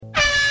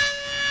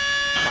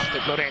De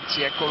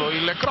Florenzi, eccolo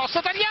il cross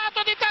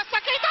tagliato di testa,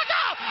 Keita,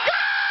 gol!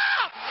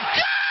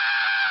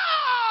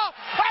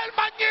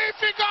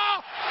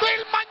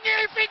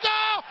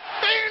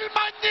 Il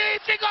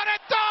magnifico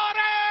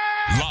rettore!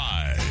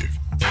 Live.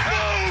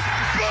 Boom,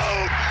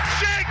 boom,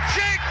 shake,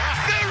 shake,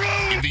 the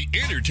room! In the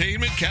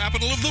entertainment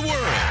capital of the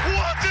world.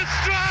 What a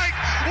strike!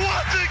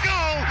 What a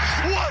goal!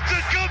 What a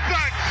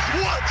comeback!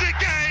 What a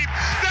game!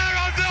 There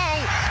are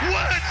no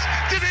words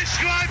to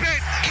describe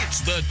it!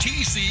 It's the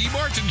TC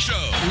Martin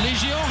Show.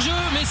 Léger hors-jeu,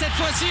 mais cette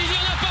fois-ci, il n'y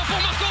en a pas pour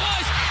Marco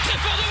Reus. Très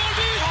fort devant le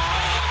but.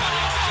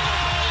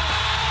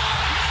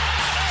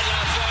 C'est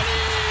la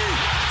folie!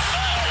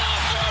 C'est la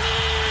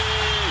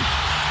folie!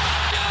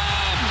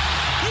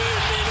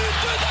 Une minute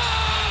de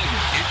dingue!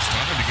 It's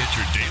time to get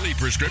your daily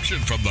prescription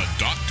from the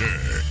doctor,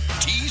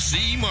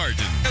 TC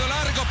Martin.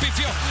 Largo,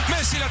 pifio,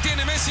 Messi la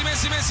tiene, Messi,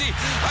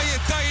 ahí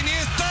está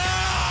Iniesta,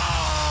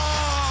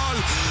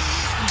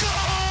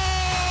 ¡Gol!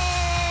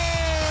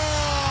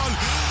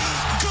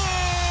 ¡Gol!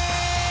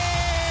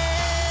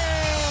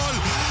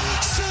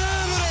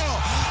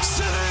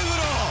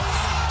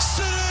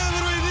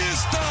 Cerebro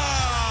Iniesta!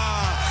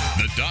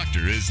 The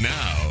doctor is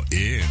now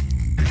in.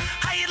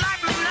 How you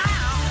like me now?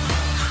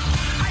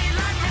 How you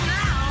like me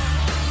now?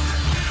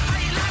 How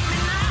you like me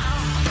now?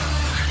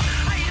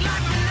 How you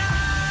like me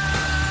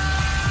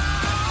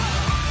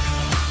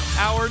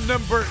now? Our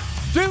number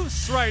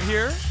deuce right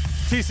here.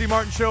 TC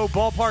Martin Show,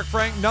 Ballpark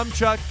Frank,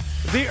 Numchuck,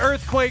 the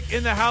earthquake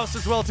in the house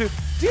as well, too.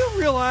 Do you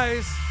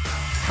realize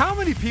how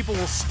many people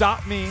will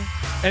stop me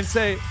and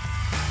say,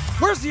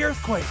 where's the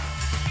earthquake?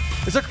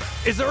 Is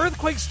the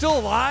earthquake still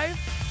alive?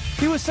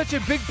 He was such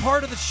a big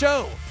part of the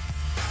show,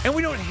 and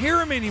we don't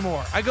hear him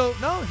anymore. I go,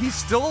 no, he's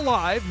still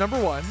alive,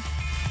 number one.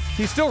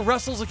 He still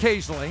wrestles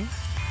occasionally.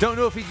 Don't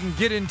know if he can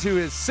get into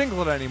his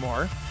singlet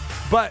anymore,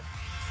 but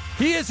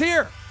he is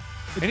here.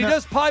 And he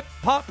does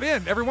pop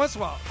in every once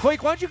in a while.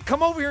 Quake, why don't you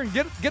come over here and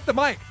get the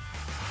mic?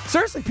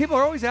 Seriously, people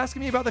are always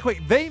asking me about the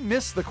Quake. They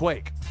miss the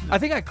Quake. I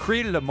think I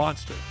created a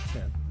monster.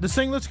 Yeah. The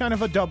singlet's kind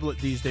of a doublet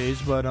these days,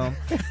 but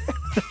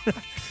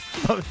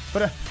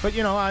but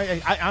you know,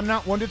 I'm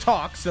not one to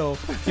talk, so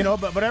you know,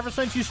 but ever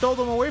since you stole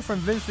them away from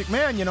Vince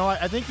McMahon, you know,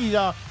 I think he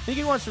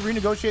wants to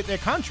renegotiate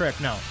that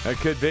contract now. That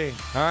could be.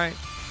 All right.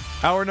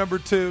 Hour number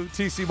 2,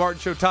 TC Martin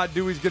Show. Todd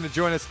Dewey's going to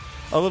join us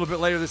a little bit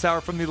later this hour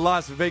from the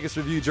Las Vegas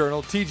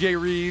Review-Journal.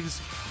 TJ Reeves,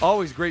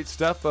 always great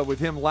stuff with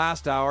him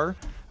last hour.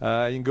 You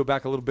can go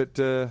back a little bit,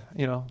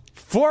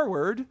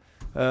 forward,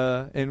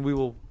 and we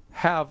will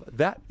have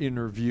that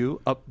interview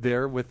up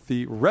there with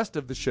the rest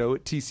of the show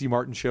at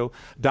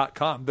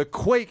tcmartinshow.com. The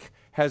Quake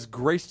has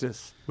graced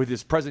us with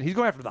his presence. He's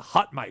going after the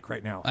hot mic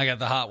right now. I got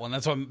the hot one.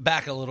 That's why I'm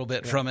back a little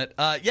bit from it.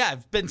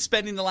 I've been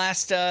spending the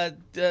last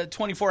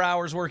 24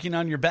 hours working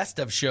on your best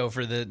of show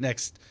for the 2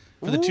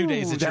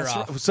 days that you're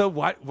off. Right. So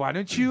why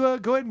don't you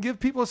go ahead and give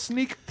people a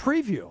sneak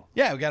preview?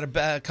 Yeah, we got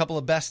a couple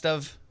of best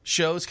of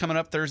shows coming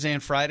up Thursday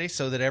and Friday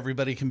so that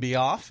everybody can be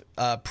off.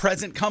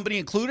 Present company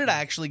included.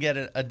 I actually get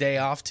a day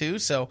off too.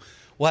 So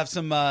we'll have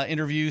some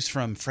interviews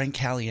from Frank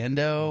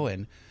Caliendo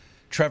and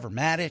Trevor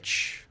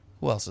Maddich.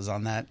 Who else is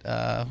on that?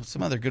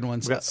 Some other good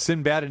ones. We got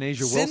Sinbad and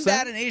Asia Wilson.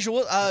 Sinbad and Asia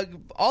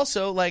Wilson.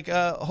 Also,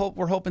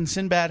 we're hoping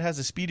Sinbad has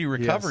a speedy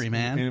recovery, yes.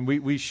 man. And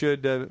we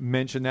should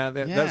mention that.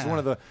 That's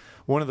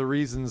one of the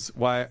reasons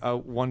why I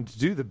wanted to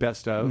do the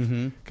best of,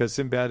 because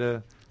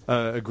Sinbad,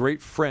 a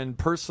great friend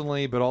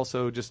personally, but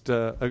also just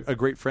a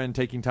great friend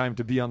taking time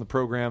to be on the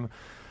program,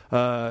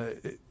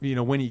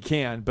 when he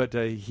can. But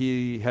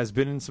he has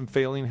been in some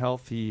failing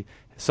health. He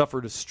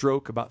suffered a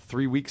stroke about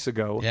 3 weeks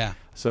ago. Yeah.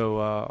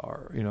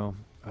 So,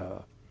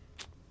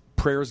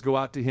 prayers go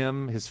out to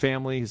him, his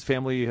family. His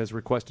family has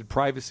requested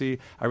privacy.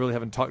 I really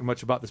haven't talked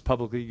much about this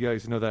publicly. You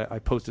guys know that I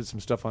posted some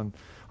stuff on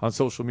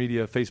social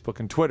media, Facebook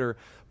and Twitter,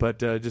 but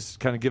just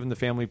kind of giving the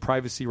family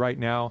privacy right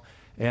now.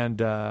 And,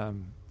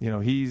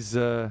 he's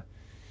got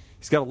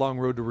a long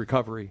road to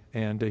recovery,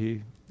 and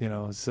he,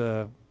 wants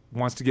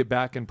to get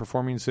back and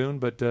performing soon.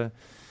 But,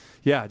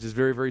 just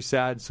very, very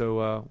sad.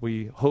 So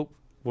we hope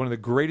one of the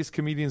greatest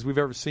comedians we've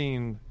ever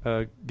seen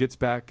gets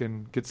back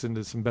and gets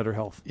into some better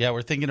health. Yeah,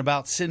 we're thinking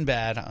about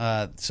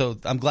Sinbad. So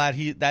I'm glad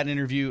that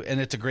interview,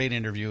 and it's a great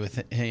interview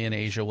with he and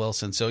Asia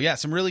Wilson. So, yeah,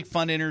 some really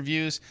fun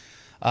interviews.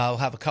 We'll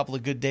have a couple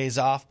of good days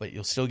off, but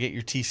you'll still get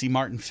your TC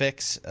Martin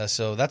fix.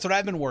 So that's what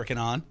I've been working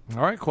on.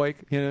 All right, Quake.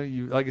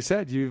 You like I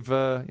said, you've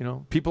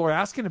people are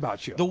asking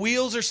about you. The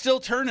wheels are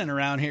still turning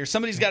around here.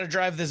 Somebody's got to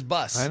drive this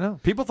bus. I know.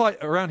 People thought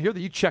around here that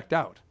you checked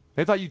out.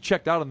 They thought you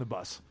checked out on the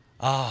bus.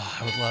 Oh,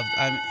 I would love.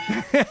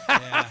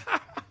 Yeah.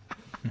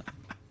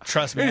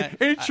 Trust me.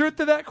 Any truth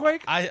to that,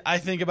 Quake? I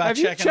think about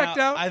checking out.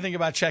 I think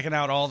about checking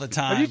out all the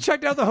time. Have you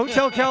checked out the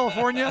Hotel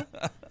California?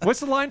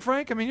 What's the line,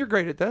 Frank? I mean, you're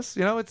great at this.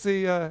 It's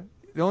the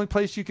only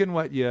place you can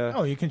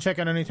you can check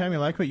out anytime you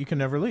like, but you can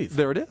never leave.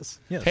 There it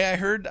is. Yes. Hey, I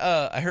heard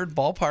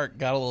Ballpark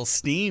got a little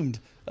steamed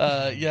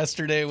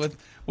yesterday with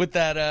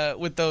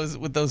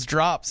those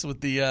drops with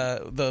the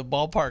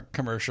Ballpark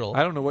commercial.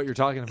 I don't know what you're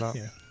talking about.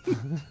 Yeah.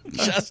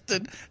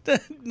 Justin,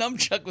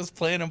 Numchuck was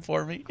playing him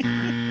for me.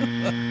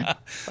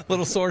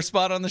 Little sore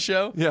spot on the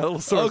show? Yeah, a little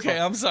sore Okay,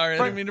 spot. I'm sorry.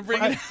 I didn't mean to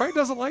bring it. Frank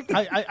doesn't like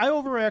that. I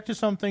overreact to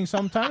some things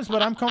sometimes,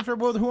 but I'm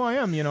comfortable with who I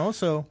am,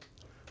 so.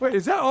 Wait,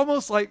 is that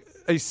almost like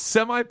a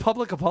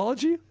semi-public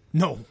apology?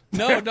 No.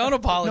 No, don't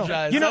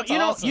apologize. That's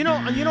awesome.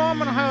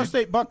 I'm an Ohio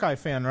State Buckeye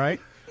fan, right?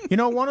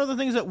 One of the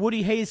things that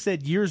Woody Hayes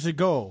said years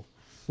ago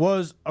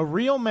was a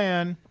real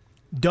man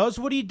does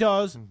what he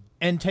does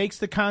and takes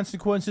the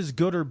consequences,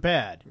 good or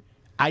bad.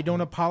 I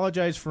don't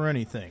apologize for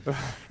anything.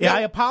 Yeah,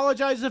 I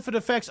apologize if it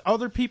affects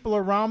other people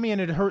around me and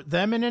it hurt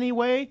them in any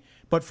way,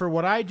 but for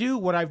what I do,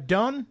 what I've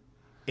done,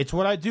 it's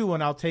what I do,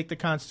 and I'll take the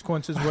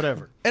consequences,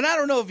 whatever. And I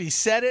don't know if he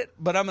said it,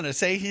 but I'm going to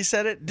say he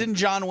said it. Didn't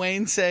John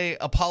Wayne say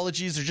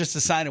apologies are just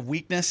a sign of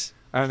weakness?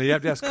 I don't know. You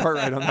have to ask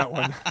Cartwright on that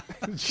one.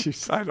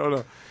 Jeez, I don't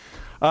know.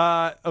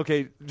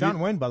 Okay. John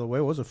Wayne, by the way,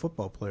 was a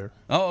football player.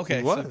 Oh, okay.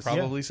 He was. So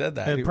probably said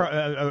that.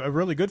 A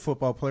really good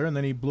football player, and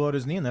then he blew out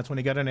his knee, and that's when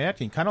he got into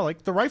acting, kind of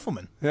like the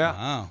rifleman. Yeah.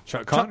 Wow.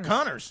 Chuck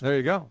Connors. There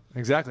you go.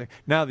 Exactly.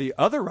 Now, the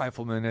other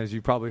rifleman, as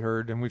you probably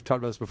heard, and we've talked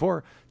about this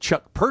before,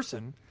 Chuck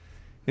Person,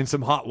 in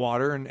some hot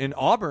water. And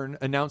Auburn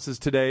announces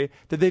today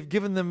that they've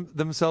given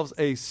themselves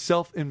a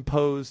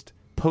self-imposed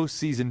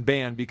postseason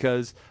ban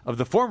because of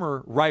the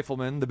former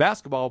rifleman, the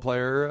basketball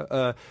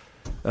player,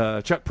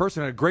 Chuck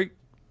Person, had a great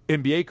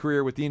NBA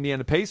career with the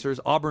Indiana Pacers,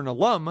 Auburn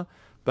alum,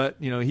 but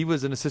he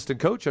was an assistant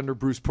coach under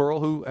Bruce Pearl,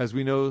 who, as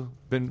we know,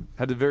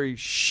 had a very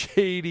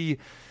shady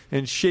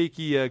and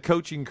shaky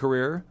coaching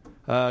career.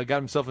 Got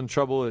himself in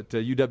trouble at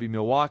UW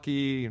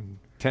Milwaukee and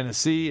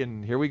Tennessee,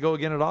 and here we go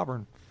again at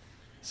Auburn.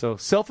 So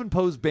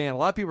self-imposed ban. A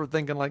lot of people are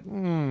thinking like,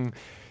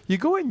 you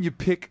go and you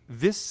pick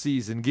this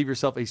season, give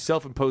yourself a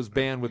self-imposed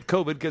ban with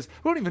COVID because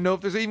we don't even know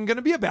if there's even going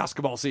to be a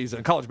basketball season,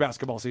 a college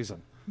basketball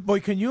season. Boy,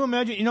 can you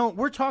imagine?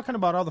 We're talking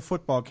about all the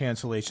football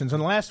cancellations,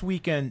 and last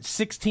weekend,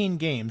 16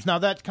 games. Now,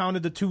 that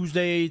counted the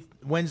Tuesday,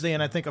 Wednesday,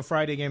 and I think a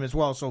Friday game as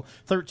well, so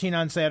 13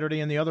 on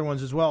Saturday and the other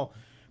ones as well.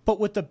 But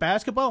with the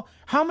basketball,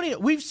 how many?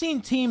 We've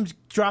seen teams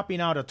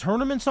dropping out of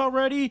tournaments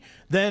already.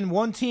 Then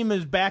one team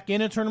is back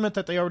in a tournament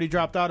that they already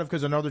dropped out of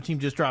because another team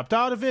just dropped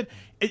out of it.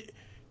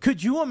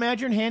 Could you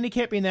imagine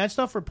handicapping that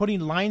stuff or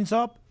putting lines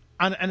up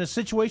on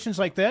situations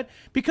like that?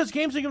 Because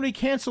games are going to be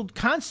canceled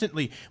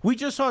constantly. We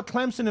just saw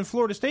Clemson and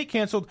Florida State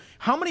canceled.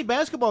 How many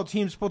basketball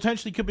teams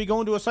potentially could be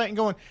going to a site and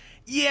going,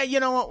 yeah,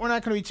 you know what, we're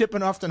not going to be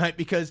tipping off tonight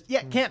because,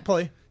 can't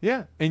play.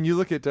 Yeah, and you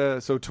look at,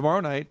 so tomorrow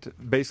night,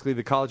 basically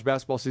the college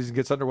basketball season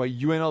gets underway.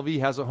 UNLV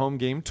has a home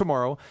game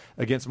tomorrow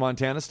against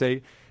Montana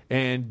State,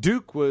 and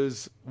Duke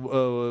was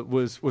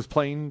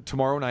playing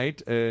tomorrow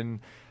night and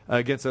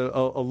against a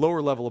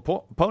lower level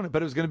opponent,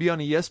 but it was going to be on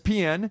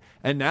ESPN,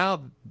 and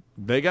now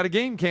they got a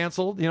game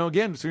canceled.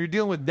 Again, so you're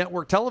dealing with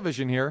network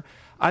television here.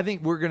 I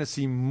think we're going to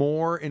see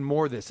more and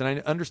more of this, and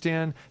I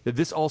understand that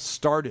this all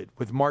started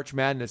with March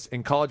Madness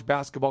and college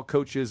basketball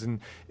coaches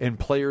and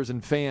players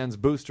and fans,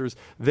 boosters.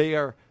 They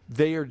are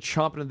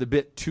chomping at the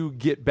bit to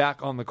get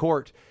back on the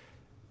court.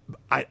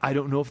 I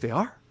don't know if they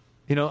are.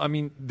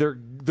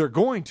 They're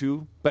going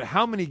to, but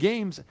how many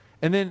games?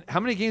 And then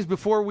how many games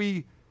before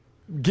we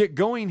get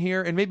going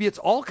here? And maybe it's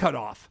all cut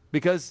off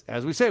because,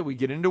 as we say, we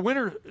get into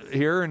winter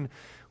here, and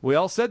we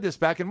all said this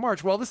back in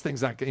March. Well, this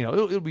thing's not,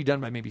 it'll be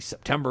done by maybe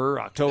September,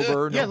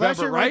 October,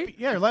 November, right?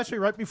 Last year,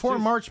 right before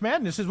March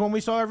Madness is when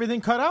we saw everything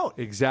cut out.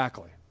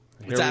 Exactly.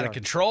 It's out of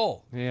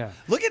control. Yeah.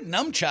 Look at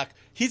Numchuck.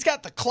 He's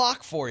got the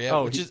clock for you,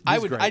 which is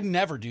I'd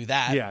never do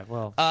that. Yeah.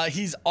 Well,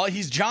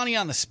 he's Johnny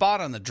on the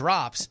spot on the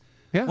drops.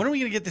 Yeah. When are we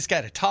going to get this guy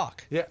to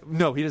talk? Yeah.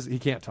 No, he doesn't. He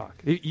can't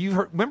talk. You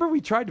heard? Remember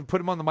we tried to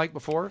put him on the mic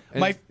before?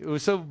 And it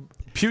was so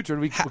putrid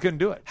we couldn't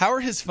do it. How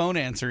are his phone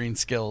answering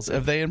skills?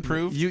 Have they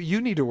improved?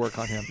 You need to work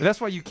on him. And that's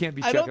why you can't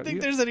be. I don't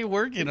think there's any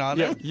working on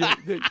him.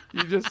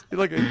 You just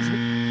look.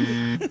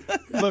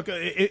 Look,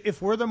 if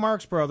we're the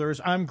Marx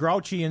Brothers, I'm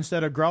Grouchy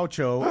instead of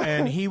Groucho,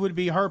 and he would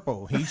be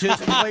Harpo. He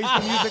just plays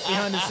the music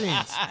behind the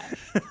scenes.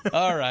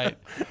 All right.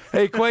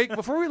 Hey, Quake,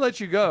 before we let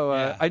you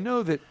go, I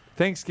know that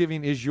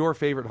Thanksgiving is your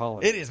favorite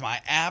holiday. It is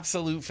my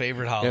absolute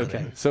favorite holiday.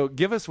 Okay, so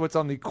give us what's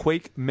on the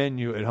Quake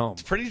menu at home.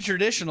 It's pretty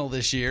traditional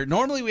this year.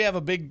 Normally we have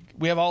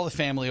all the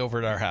family over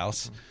at our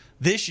house.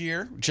 This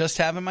year, just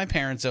having my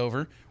parents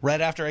over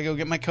right after I go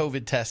get my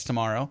COVID test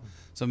tomorrow.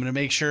 So I'm going to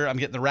make sure I'm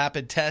getting the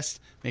rapid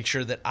test, make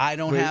sure that I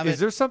don't have it. Is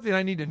there something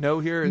I need to know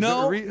here?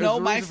 No,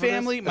 my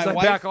family, my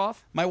wife, back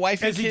off? My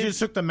wife and As kids. he just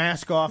took the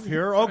mask off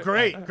here. Oh,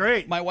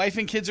 great. My wife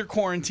and kids are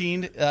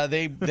quarantined.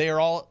 They are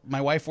all. My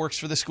wife works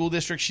for the school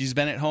district. She's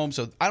been at home,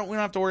 so we don't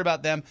have to worry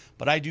about them.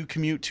 But I do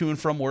commute to and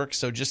from work,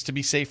 so just to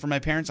be safe for my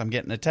parents, I'm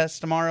getting a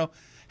test tomorrow.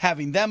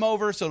 Having them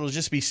over, so it'll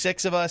just be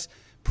 6 of us.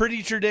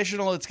 Pretty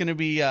traditional. It's going to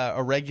be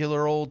a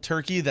regular old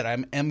turkey that I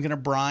am going to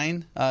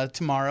brine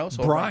tomorrow.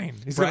 So brine.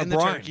 He's going to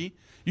brine the turkey.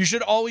 You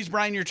should always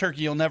brine your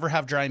turkey. You'll never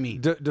have dry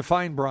meat.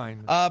 Define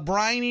brine.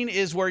 Brining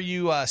is where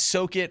you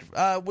soak it.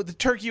 With the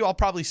turkey, I'll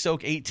probably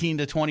soak 18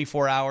 to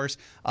 24 hours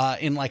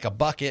in like a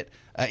bucket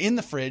in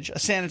the fridge, a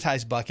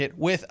sanitized bucket,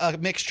 with a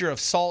mixture of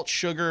salt,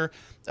 sugar,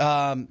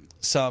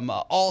 some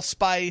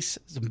allspice,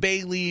 some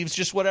bay leaves,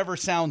 just whatever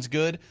sounds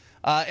good.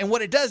 And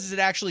what it does is it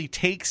actually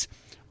takes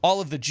all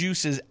of the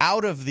juices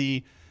out of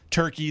the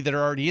turkey that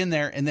are already in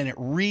there, and then it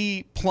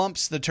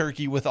re-plumps the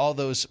turkey with all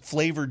those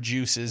flavored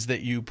juices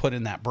that you put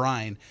in that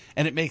brine,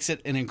 and it makes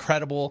it an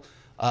incredible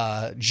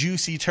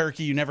juicy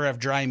turkey. You never have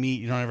dry meat.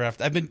 You don't ever have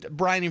to. I've been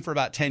brining for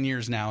about 10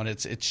 years now, and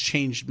it's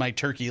changed my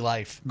turkey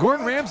life.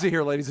 Gordon Ramsay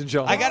here, ladies and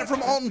gentlemen. I got it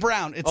from Alton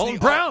Brown. It's Alton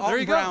Brown. There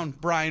you go. Brown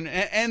brine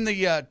and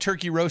the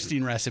turkey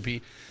roasting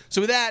recipe.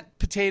 So with that,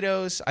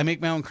 potatoes. I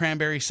make my own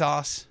cranberry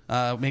sauce.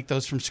 Make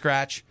those from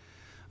scratch.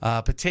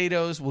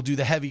 Potatoes. We'll do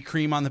the heavy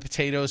cream on the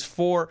potatoes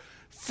for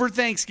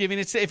Thanksgiving.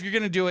 If you're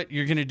going to do it,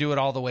 you're going to do it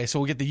all the way. So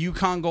we'll get the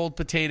Yukon Gold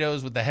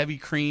potatoes with the heavy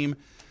cream,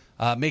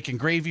 making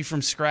gravy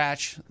from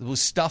scratch. We'll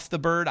stuff the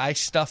bird. I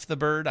stuff the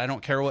bird. I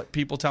don't care what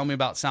people tell me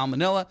about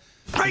salmonella.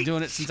 I've been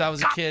doing it since I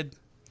was a kid.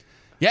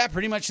 Yeah,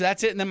 pretty much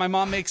that's it. And then my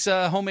mom makes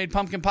homemade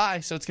pumpkin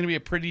pie, so it's going to be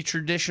a pretty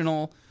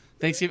traditional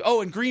Thanksgiving.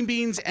 Oh, and green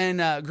beans and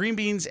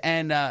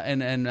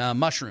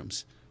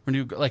mushrooms. We're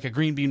going to do like a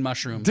green bean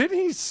mushroom. Didn't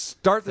he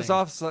start this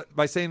off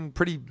by saying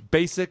pretty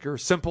basic or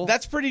simple?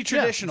 That's pretty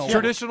traditional. Yeah.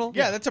 Traditional?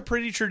 Yeah, that's a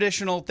pretty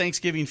traditional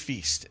Thanksgiving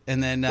feast.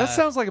 And then that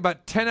sounds like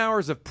about 10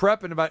 hours of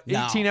prep and about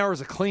 18 hours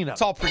of cleanup.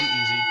 It's all pretty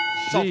easy.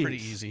 It's all pretty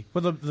easy.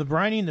 Well, the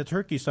brining the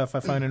turkey stuff I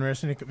find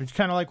interesting. It's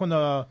kind of like when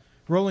the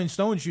Rolling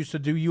Stones used to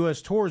do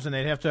U.S. tours, and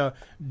they'd have to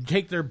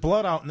take their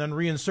blood out and then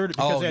reinsert it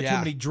because they had too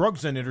many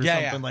drugs in it or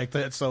something like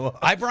that. So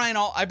I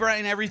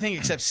brine everything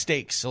except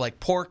steaks. So like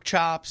pork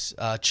chops,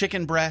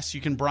 chicken breasts,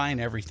 you can brine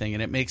everything,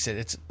 and it makes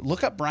it.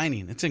 Look up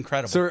brining. It's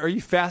incredible. So are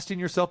you fasting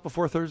yourself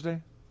before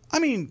Thursday? I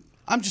mean,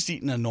 I'm just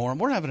eating a norm.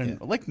 We're having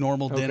like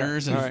normal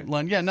dinners and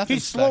lunch. Yeah, nothing.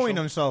 He's special. slowing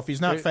himself.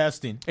 He's not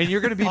fasting. And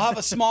you're going to be. I'll have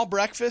a small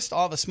breakfast.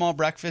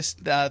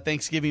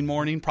 Thanksgiving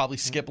morning. Probably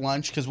skip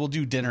lunch because we'll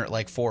do dinner at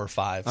like 4 or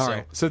 5. All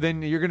right. So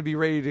then you're going to be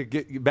ready to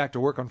get back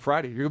to work on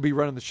Friday. You're going to be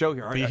running the show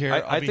here. I'll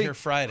be here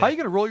Friday. How are you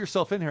going to roll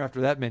yourself in here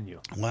after that menu?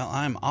 Well,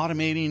 I'm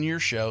automating your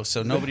show,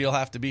 so nobody will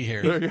have to be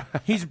here.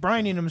 He's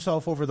brining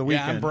himself over the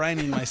weekend. Yeah, I'm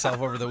brining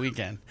myself over the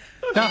weekend.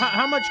 Now,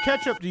 how much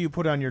ketchup do you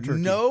put on your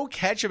turkey? No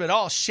ketchup at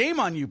all. Shame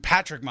on you,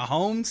 Patrick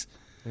Mahomes.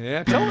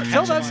 Yeah,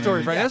 tell that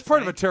story, Frank. That's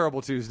part of a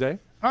terrible Tuesday.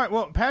 All right,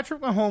 well, Patrick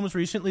Mahomes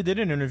recently did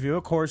an interview,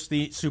 of course,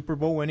 the Super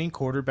Bowl winning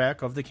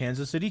quarterback of the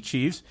Kansas City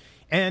Chiefs,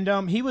 and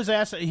he was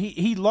asked,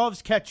 he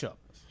loves ketchup.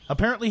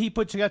 Apparently, he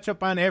puts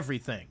ketchup on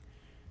everything.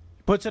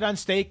 Puts it on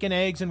steak and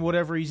eggs and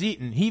whatever he's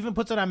eating. He even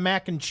puts it on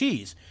mac and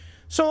cheese.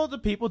 So the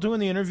people doing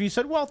the interview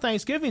said, well,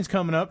 Thanksgiving's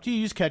coming up. Do you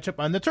use ketchup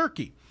on the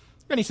turkey?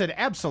 And he said,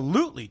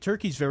 absolutely.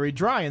 Turkey's very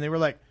dry. And they were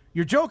like,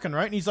 you're joking,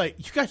 right? And he's like,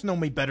 you guys know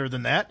me better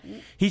than that.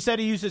 He said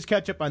he uses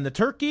ketchup on the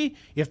turkey.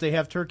 If they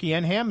have turkey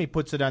and ham, he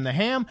puts it on the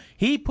ham.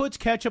 He puts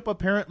ketchup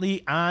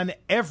apparently on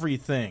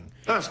everything.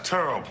 That's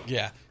terrible.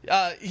 Yeah.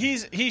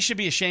 He should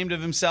be ashamed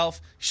of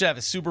himself. He should have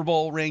a Super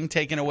Bowl ring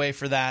taken away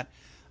for that.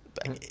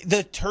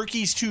 The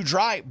turkey's too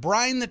dry.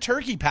 Brine the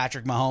turkey,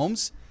 Patrick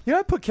Mahomes. You know,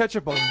 I put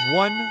ketchup on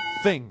one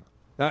thing.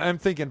 I'm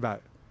thinking about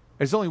it.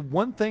 There's only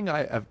one thing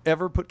I have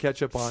ever put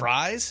ketchup on.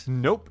 Fries?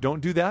 Nope,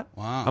 don't do that.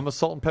 Wow. I'm a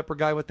salt and pepper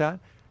guy with that.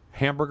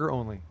 Hamburger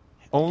only.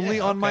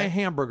 Only on my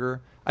hamburger.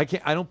 I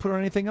don't put it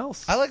on anything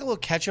else. I like a little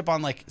ketchup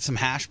on like some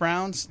hash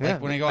browns, like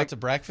when I go out to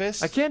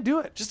breakfast. I can't do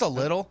it. Just a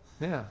little.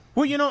 Yeah.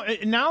 Well, you know,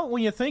 now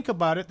when you think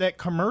about it, that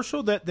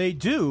commercial that they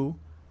do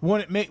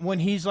when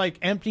he's like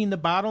emptying the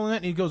bottle in it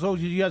and he goes, "Oh,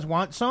 do you guys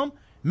want some?"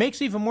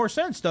 Makes even more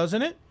sense,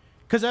 doesn't it?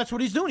 Because that's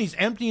what he's doing. He's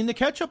emptying the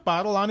ketchup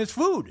bottle on his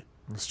food.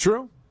 It's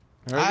true.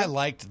 I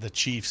liked the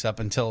Chiefs up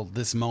until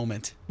this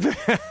moment.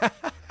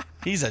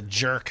 He's a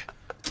jerk.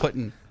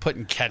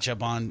 Putting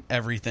ketchup on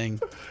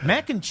everything.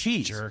 Mac and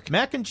cheese. Jerk.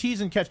 Mac and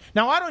cheese and ketchup.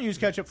 Now, I don't use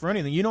ketchup for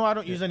anything. You know, I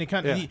don't use any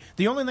kind of...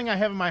 The only thing I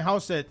have in my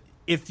house that,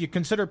 if you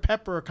consider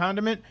pepper a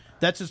condiment,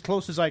 that's as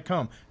close as I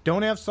come.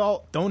 Don't have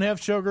salt, don't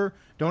have sugar,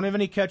 don't have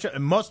any ketchup.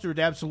 And mustard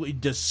absolutely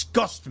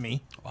disgusts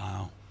me.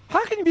 Wow.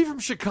 How can you be from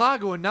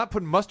Chicago and not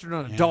put mustard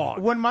on a dog?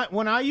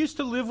 When I used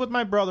to live with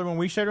my brother, when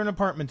we shared an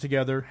apartment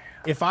together,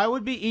 if I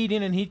would be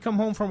eating and he'd come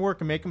home from work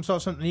and make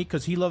himself something to eat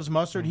because he loves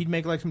mustard, he'd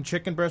make like some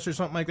chicken breast or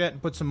something like that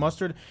and put some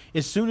mustard.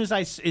 As soon as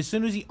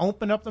he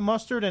opened up the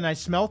mustard and I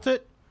smelt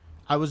it,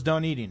 I was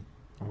done eating.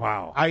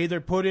 Wow. I either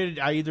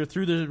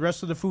threw the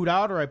rest of the food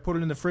out or I put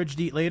it in the fridge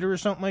to eat later or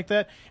something like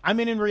that. I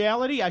mean, in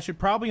reality, I should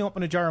probably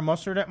open a jar of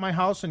mustard at my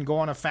house and go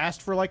on a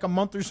fast for like a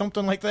month or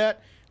something like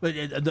that. But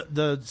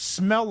the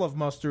smell of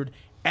mustard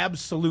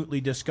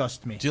absolutely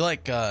disgusts me. Do you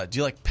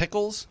like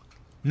pickles?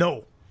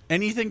 No.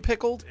 Anything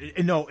pickled?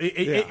 No.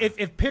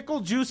 If pickle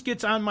juice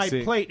gets on my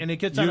plate and it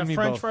gets on a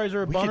French fries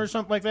or a bun or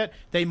something like that,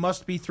 they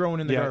must be thrown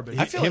in the garbage.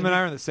 I feel him and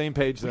I are on the same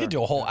page. We could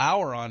do a whole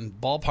hour on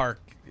Ballpark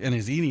and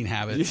his eating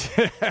habits.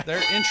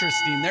 They're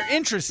interesting.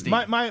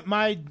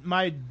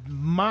 My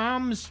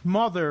mom's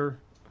mother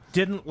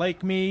didn't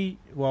like me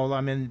well,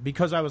 I mean,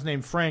 because I was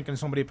named Frank and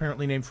somebody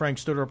apparently named Frank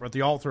stood up at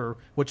the altar,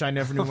 which I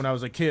never knew when I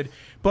was a kid.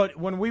 But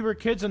when we were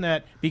kids and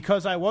that,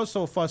 because I was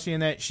so fussy in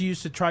that, she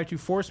used to try to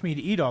force me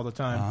to eat all the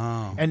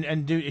time.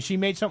 She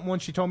made something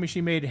once. She told me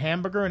she made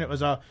hamburger, and it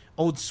was a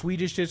old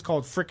Swedish dish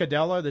called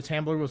frikadella. That's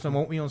hamburger with some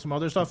oatmeal and some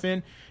other stuff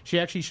in. She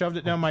actually shoved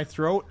it down my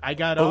throat. I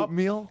got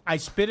Oatmeal? up. I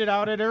spit it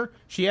out at her.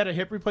 She had a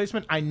hip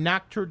replacement. I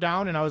knocked her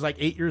down, and I was like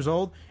 8 years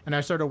old, and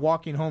I started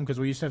walking home because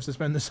we used to have to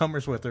spend the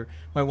summers with her.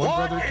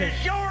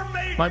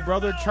 My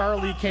brother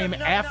Charlie came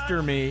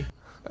after me,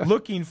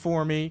 looking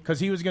for me because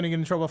he was going to get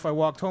in trouble if I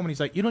walked home. And he's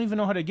like, "You don't even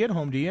know how to get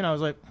home, do you?" And I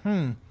was like,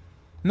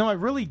 "No, I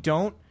really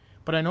don't.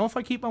 But I know if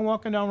I keep on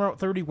walking down Route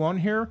 31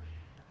 here,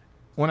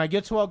 when I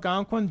get to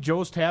Algonquin,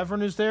 Joe's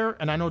Tavern is there,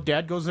 and I know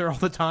Dad goes there all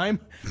the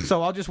time.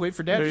 So I'll just wait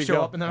for Dad to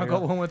show up, and then I'll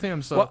go home with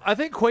him." So, well, I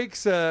think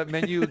Quake's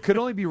menu could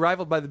only be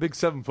rivaled by the big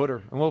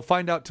 7-footer, and we'll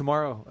find out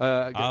tomorrow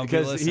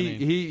because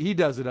he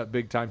does it up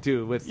big time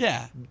too. With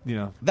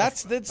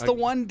that's the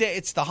one day.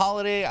 It's the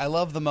holiday I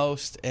love the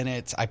most, and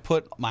I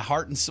put my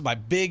heart and my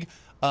big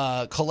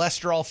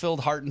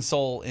cholesterol-filled heart and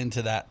soul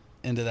into that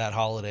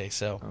holiday.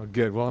 So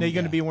good. Well, are you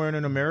going to be wearing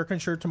an American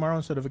shirt tomorrow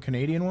instead of a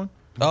Canadian one?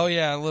 Oh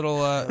yeah, a little.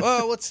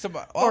 What's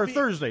tomorrow?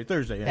 Thursday.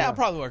 Yeah, I'll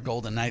probably wear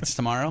Golden Knights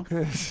tomorrow.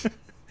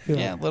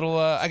 Yeah, little.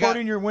 I got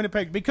in your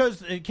Winnipeg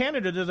because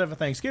Canada does have a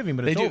Thanksgiving,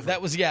 but they it's do. over.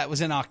 That was it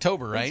was in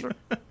October, right?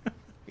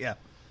 Yeah.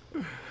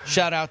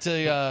 Shout out to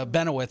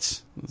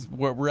Benowitz.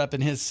 We're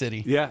repping his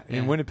city. Yeah,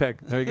 in Winnipeg.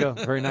 There you go.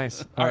 Very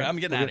nice. All right, I'm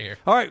getting out of here.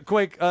 All right,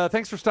 Quake.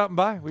 Thanks for stopping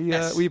by.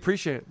 We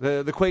appreciate it.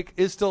 The Quake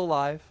is still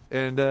alive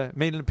and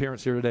made an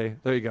appearance here today.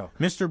 There you go,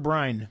 Mr.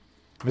 Brine.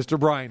 Mr.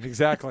 Brine.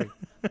 Exactly.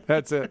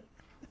 That's it.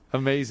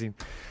 Amazing.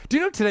 Do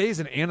you know today is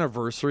an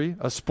anniversary,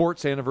 a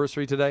sports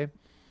anniversary today?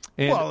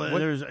 And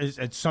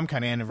it's some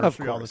kind of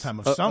anniversary all the time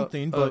of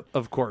something, but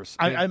of course.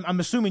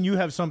 I'm assuming you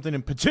have something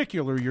in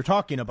particular you're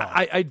talking about.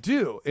 I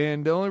do,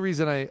 and the only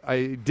reason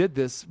I did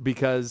this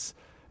because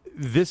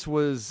this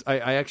was I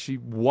actually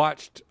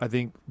watched I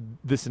think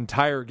this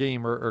entire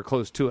game or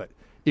close to it.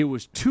 It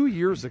was 2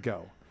 years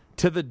ago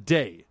to the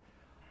day.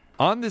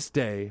 On this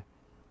day,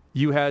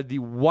 you had the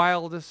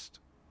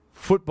wildest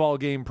football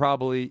game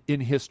probably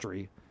in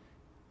history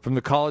from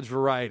the college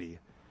variety.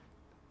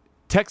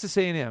 Texas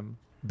A&M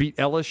beat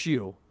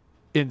LSU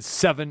in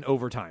 7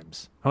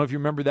 overtimes. I don't know if you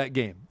remember that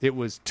game. It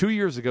was 2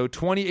 years ago,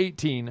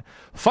 2018.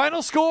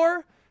 Final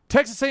score,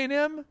 Texas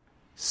A&M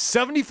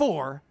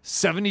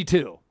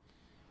 74-72.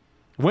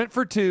 Went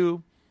for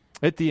 2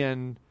 at the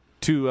end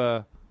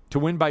to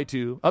win by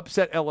 2,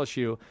 upset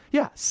LSU.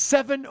 Yeah,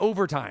 7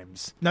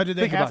 overtimes. Now, did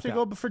they have to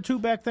go for 2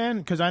 back then?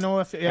 Because I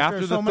know after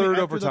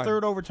the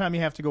third overtime,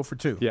 you have to go for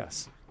 2.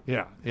 Yes.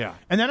 Yeah.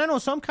 And then I know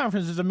some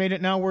conferences have made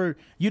it now where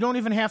you don't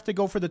even have to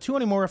go for the 2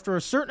 anymore. After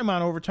a certain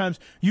amount of overtimes,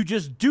 you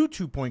just do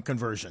 2-point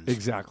conversions.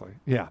 Exactly.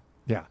 Yeah.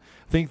 I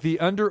think the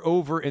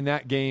under-over in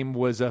that game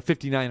was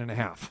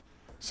 59.5.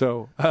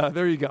 So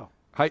there you go.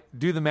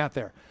 Do the math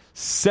there.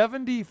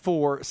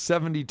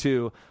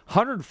 74-72,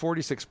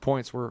 146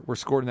 points were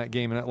scored in that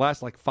game, and it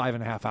lasted like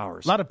 5.5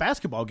 hours. A lot of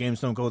basketball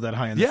games don't go that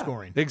high in the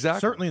scoring. Exactly.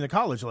 Certainly in the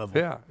college level.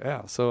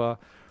 Yeah. So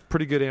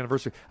pretty good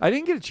anniversary. I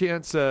didn't get a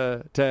chance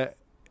to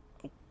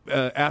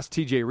ask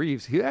TJ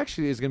Reeves. He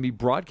actually is going to be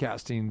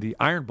broadcasting the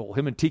Iron Bowl.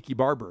 Him and Tiki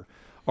Barber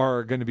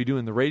are going to be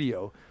doing the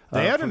radio.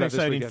 They had an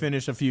exciting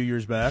finish a few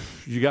years back.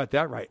 You got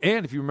that right.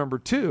 And if you remember,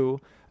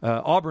 too,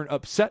 Auburn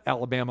upset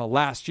Alabama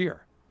last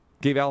year.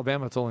 Gave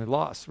Alabama its only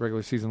loss,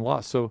 regular season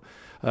loss. So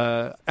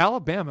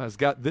Alabama has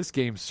got this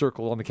game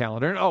circled on the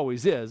calendar, and it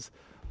always is.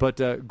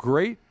 But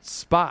great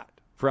spot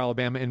for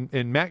Alabama.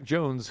 And Mac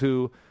Jones,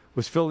 who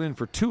was filled in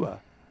for Tua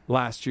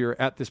last year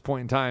at this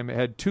point in time,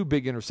 had 2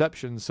 big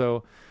interceptions.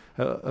 So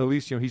at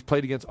least he's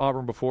played against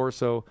Auburn before.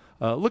 So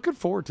looking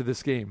forward to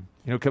this game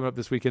coming up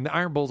this weekend. The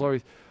Iron Bowl is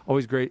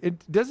always great.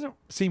 It doesn't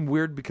seem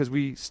weird because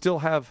we still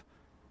have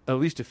at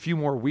least a few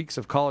more weeks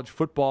of college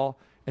football,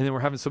 and then we're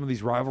having some of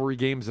these rivalry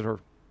games that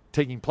are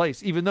taking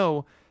place, even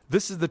though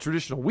this is the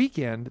traditional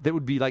weekend that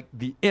would be like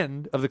the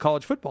end of the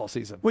college football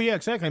season. Well, yeah,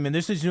 exactly. I mean,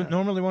 this is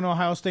normally when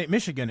Ohio State,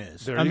 Michigan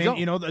is.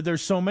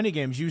 There's so many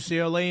games,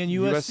 UCLA and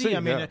USC. I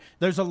mean,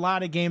 there's a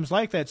lot of games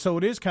like that, so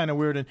it is kind of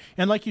weird.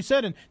 And like you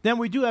said, and then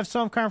we do have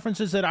some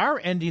conferences that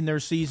are ending their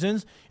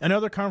seasons and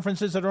other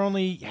conferences that are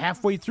only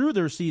halfway through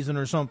their season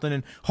or something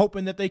and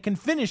hoping that they can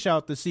finish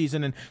out the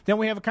season. And then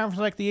we have a conference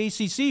like the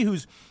ACC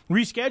who's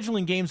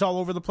rescheduling games all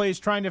over the place,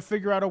 trying to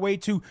figure out a way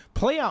to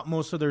play out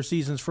most of their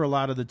seasons for a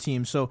lot of the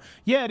teams. So,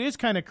 yeah, it is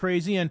kind of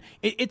crazy, and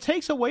it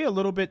takes away a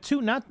little bit,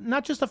 too,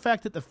 not just the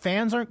fact that the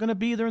fans aren't going to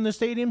be there in the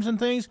stadiums and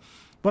things,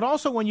 but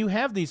also when you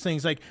have these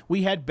things, like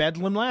we had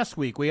Bedlam last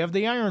week, we have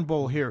the Iron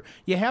Bowl here,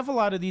 you have a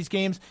lot of these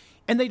games,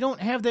 and they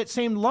don't have that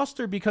same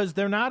luster because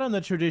they're not on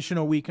the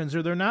traditional weekends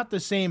or they're not the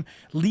same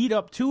lead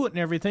up to it and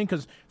everything,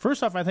 because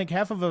first off, I think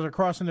half of us are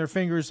crossing their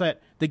fingers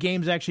that the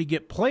games actually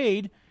get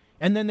played,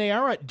 and then they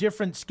are at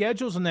different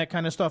schedules and that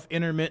kind of stuff,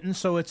 intermittent.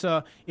 So it's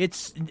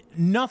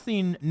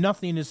nothing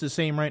is the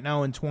same right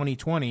now in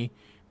 2020.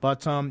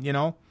 But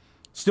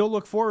still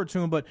look forward to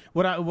them. But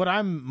what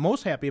I'm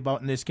most happy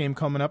about in this game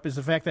coming up is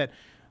the fact that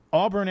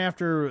Auburn,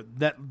 after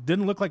that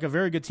didn't look like a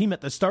very good team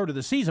at the start of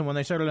the season when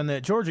they started in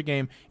that Georgia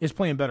game, is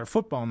playing better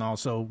football now,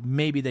 so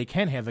maybe they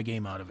can have a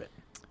game out of it.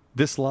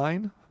 This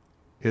line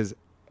is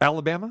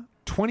Alabama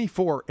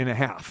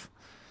 24.5.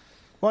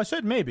 Well, I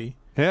said maybe.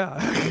 Yeah.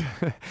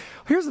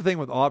 Here's the thing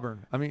with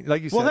Auburn. I mean,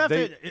 like you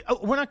said,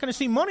 we're not going to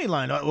see money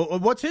line.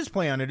 What's his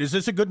play on it? Is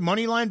this a good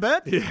money line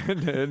bet?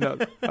 Yeah, no.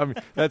 I mean,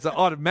 that's an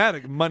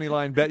automatic money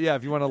line bet. Yeah,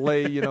 if you want to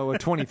lay, a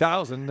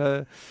 20,000,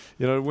 to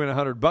win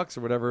 $100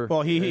 or whatever.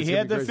 Well, he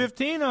had the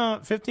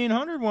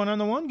 1,500 one on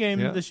the one game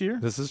this year.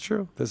 This is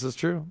true.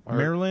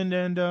 Maryland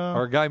and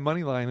our guy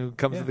Moneyline, who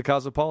comes to the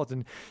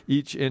Cosmopolitan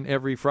each and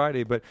every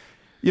Friday. But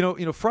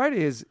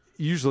Friday is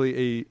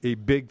usually a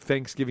big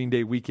Thanksgiving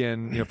Day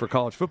weekend, for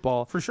college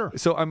football. For sure.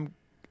 So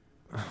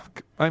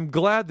I'm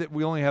glad that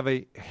we only have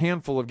a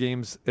handful of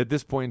games at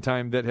this point in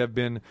time that have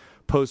been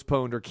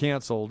postponed or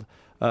canceled.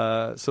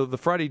 So the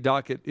Friday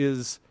docket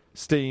is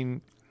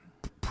staying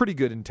pretty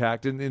good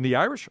intact. And the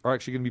Irish are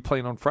actually going to be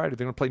playing on Friday.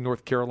 They're going to play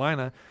North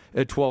Carolina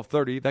at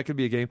 12:30. That could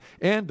be a game.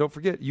 And don't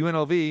forget,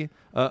 UNLV,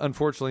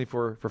 unfortunately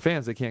for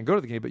fans, they can't go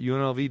to the game, but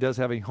UNLV does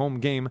have a home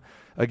game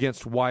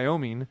against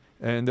Wyoming,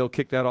 and they'll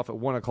kick that off at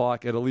 1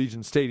 o'clock at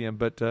Allegiant Stadium.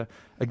 But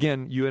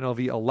again,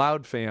 UNLV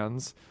allowed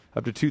fans,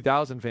 up to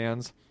 2,000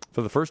 fans,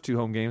 for the first two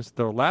home games.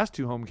 Their last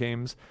two home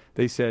games,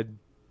 they said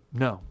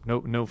no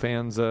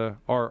fans are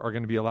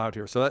going to be allowed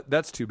here. So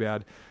that's too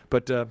bad.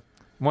 But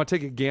want to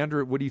take a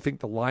gander at what do you think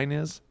the line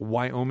is?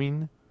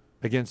 Wyoming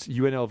against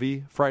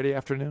UNLV Friday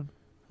afternoon?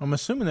 I'm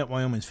assuming that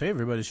Wyoming's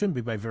favored, but it shouldn't be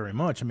by very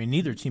much. I mean,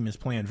 neither team is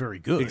playing very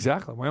good.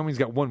 Exactly. Wyoming's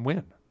got one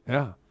win.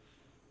 Yeah.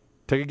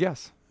 Take a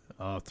guess.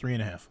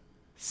 3.5.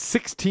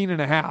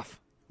 16.5.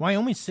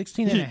 Wyoming's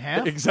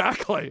 16.5?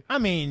 Exactly. I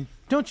mean,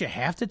 don't you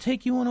have to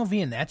take UNLV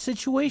in that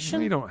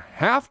situation? You don't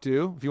have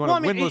to if you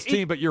want a winless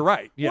team, but you're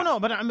right. Yeah. Well, no,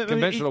 but I mean,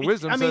 conventional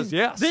wisdom says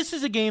yes. This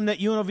is a game that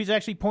UNLV is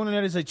actually pointing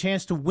at as a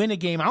chance to win a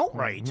game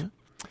outright,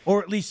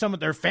 or at least some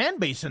of their fan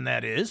base in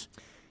that is.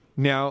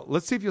 Now,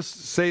 let's see if you'll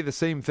say the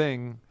same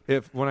thing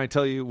when I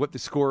tell you what the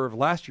score of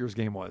last year's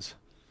game was.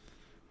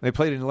 They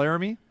played in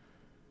Laramie,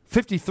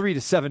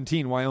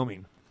 53-17,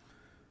 Wyoming.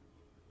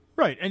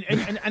 Right,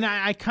 and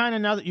I kind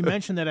of, now that you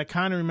mentioned that, I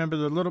kind of remember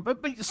the little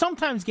bit. But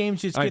sometimes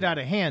games just get out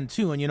of hand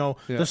too, and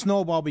the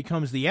snowball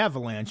becomes the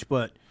avalanche.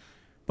 But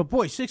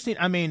boy, 16.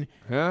 I mean,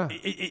 yeah.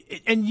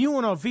 And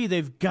UNLV,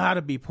 they've got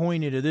to be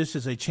pointing to this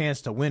as a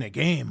chance to win a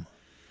game.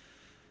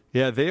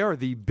 Yeah, they are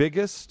the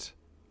biggest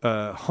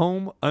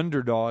home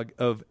underdog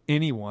of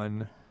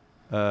anyone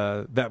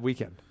that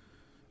weekend.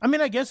 I mean,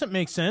 I guess it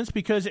makes sense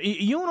because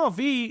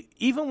UNLV,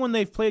 even when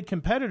they've played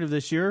competitive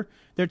this year,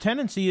 their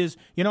tendency is,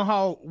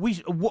 how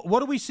what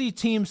do we see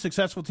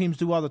successful teams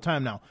do all the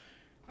time now?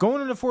 Going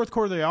into the fourth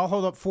quarter, they all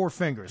hold up four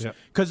fingers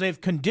because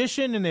they've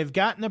conditioned and they've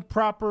gotten the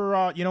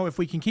proper, if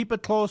we can keep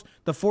it close,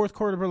 the fourth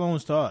quarter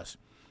belongs to us.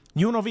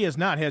 UNLV has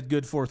not had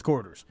good fourth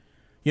quarters.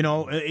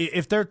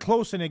 If they're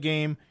close in a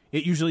game,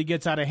 it usually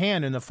gets out of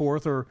hand in the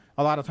fourth, or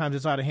a lot of times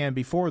it's out of hand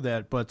before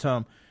that. But,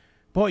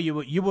 boy,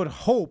 you would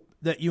hope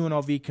that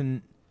UNLV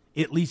can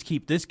at least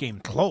keep this game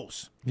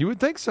close. You would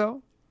think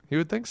so.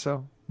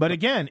 But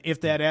again, if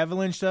that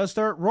avalanche does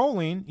start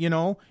rolling,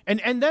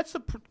 and that's the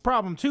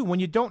problem too. When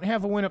you don't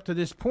have a win up to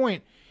this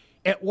point,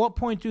 at what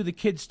point do the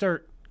kids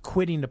start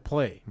quitting to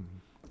play? Mm-hmm.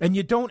 And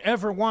you don't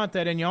ever want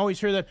that, and you always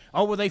hear that,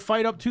 they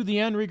fight up to the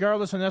end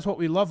regardless, and that's what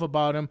we love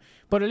about them.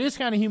 But it is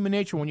kind of human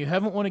nature. When you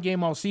haven't won a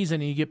game all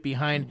season and you get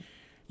behind,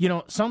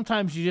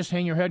 sometimes you just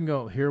hang your head and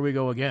go, here we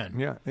go again.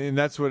 Yeah, and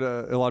that's what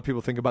a lot of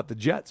people think about the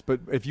Jets.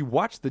 But if you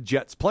watch the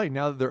Jets play,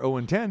 now that they're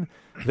 0-10,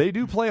 they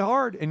do play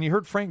hard. And you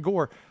heard Frank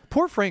Gore.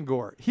 Poor Frank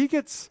Gore. He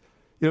gets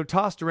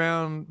tossed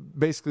around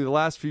basically the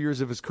last few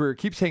years of his career,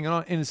 keeps hanging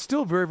on, and is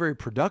still very, very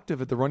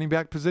productive at the running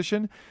back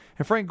position.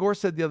 And Frank Gore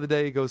said the other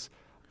day, he goes,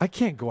 I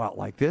can't go out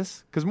like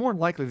this because more than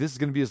likely this is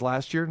going to be his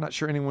last year. Not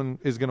sure anyone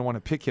is going to want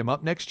to pick him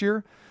up next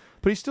year.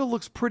 But he still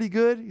looks pretty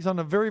good. He's on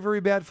a very, very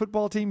bad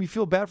football team. You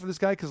feel bad for this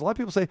guy because a lot of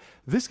people say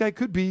this guy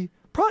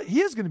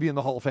he is going to be in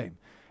the Hall of Fame.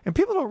 And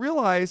people don't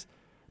realize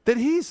that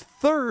he's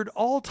third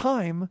all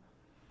time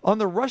on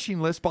the rushing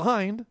list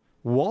behind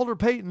Walter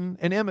Payton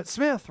and Emmitt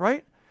Smith,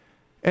 right?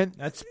 And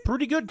that's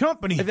pretty good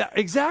company.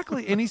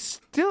 Exactly. And he's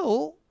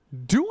still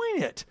doing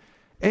it.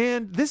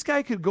 And this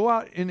guy could go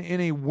out in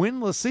a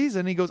winless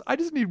season. He goes, I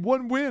just need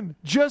one win.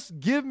 Just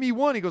give me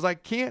one. He goes, I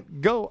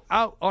can't go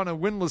out on a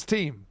winless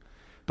team.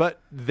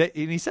 But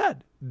he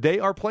said they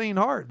are playing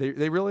hard.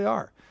 They really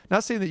are.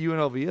 Not saying that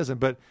UNLV isn't,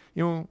 but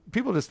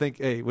people just think,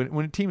 hey,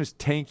 when a team is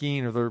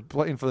tanking or they're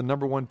playing for the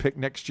number one pick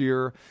next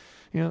year,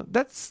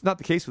 that's not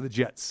the case with the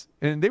Jets.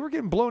 And they were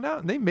getting blown out,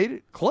 and they made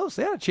it close.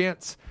 They had a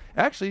chance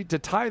actually to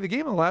tie the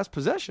game in the last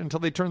possession until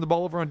they turned the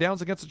ball over on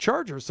downs against the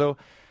Chargers. So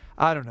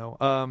I don't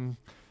know.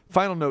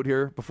 Final note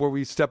here before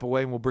we step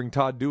away, and we'll bring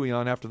Todd Dewey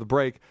on after the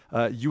break.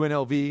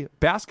 UNLV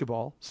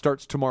basketball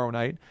starts tomorrow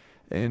night.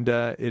 And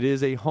it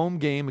is a home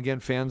game.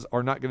 Again, fans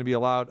are not going to be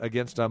allowed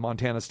against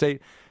Montana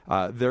State.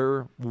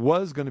 There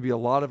was going to be a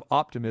lot of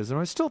optimism.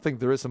 I still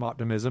think there is some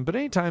optimism. But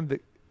anytime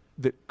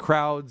that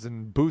crowds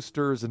and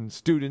boosters and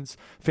students,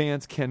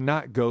 fans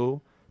cannot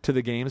go to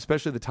the game,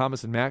 especially the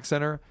Thomas and Mack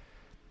Center,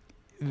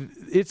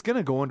 it's going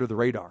to go under the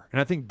radar. And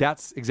I think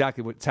that's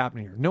exactly what's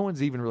happening here. No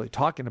one's even really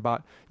talking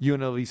about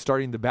UNLV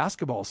starting the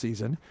basketball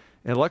season.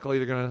 And luckily,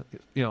 they're going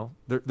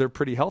to, they're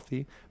pretty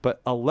healthy.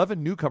 But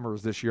 11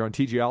 newcomers this year on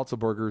TJ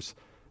Altenberger's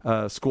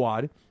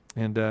squad.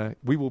 And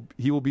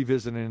he will be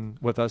visiting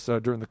with us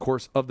during the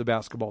course of the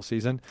basketball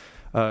season.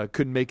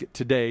 Couldn't make it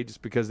today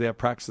just because they have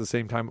practice at the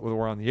same time when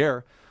we're on the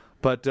air.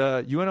 But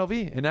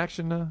UNLV in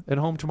action at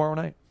home tomorrow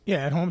night.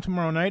 Yeah, at home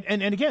tomorrow night.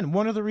 And again,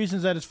 one of the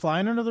reasons that it's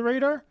flying under the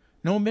radar,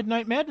 no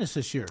Midnight Madness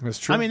this year. That's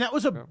true. I mean, that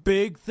was a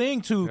big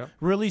thing to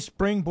really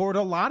springboard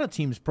a lot of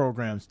teams'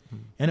 programs,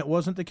 and it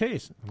wasn't the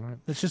case. Right.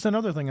 It's just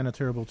another thing on a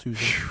terrible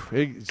Tuesday.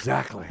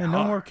 Exactly. And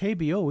no more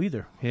KBO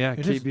either. Yeah, it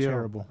KBO. is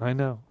terrible. I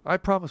know. I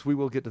promise we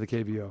will get to the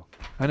KBO.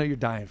 I know you're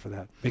dying for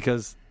that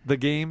because the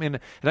game,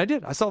 and I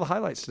did. I saw the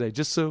highlights today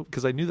just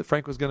because I knew that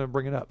Frank was going to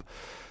bring it up.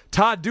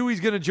 Todd Dewey's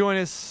going to join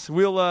us.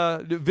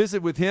 We'll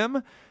visit with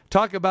him,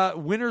 talk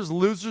about winners,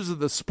 losers of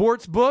the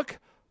sports book.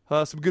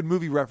 Some good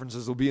movie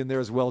references will be in there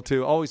as well,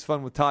 too. Always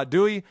fun with Todd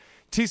Dewey.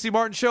 TC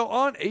Martin Show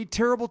on a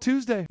terrible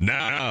Tuesday.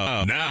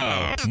 Now,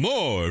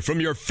 more from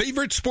your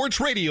favorite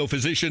sports radio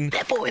physician.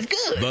 That boy is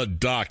good. The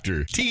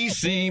Dr.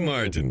 TC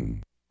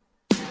Martin.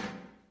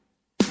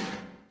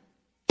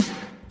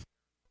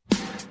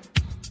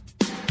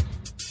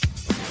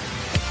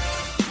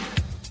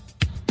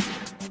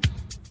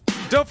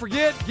 Don't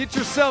forget, get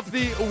yourself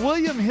the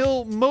William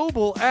Hill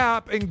mobile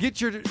app and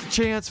get your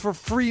chance for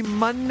free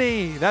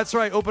money. That's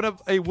right. Open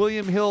up a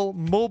William Hill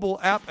mobile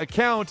app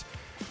account.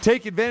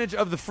 Take advantage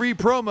of the free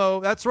promo.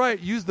 That's right.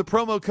 Use the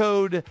promo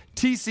code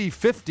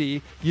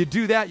TC50. You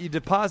do that, you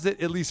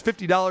deposit at least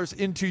 $50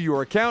 into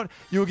your account.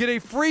 You'll get a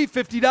free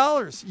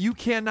 $50. You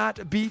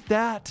cannot beat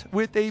that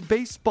with a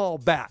baseball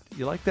bat.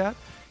 You like that?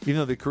 Even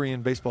though the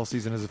Korean baseball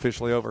season is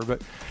officially over.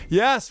 But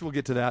yes, we'll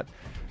get to that.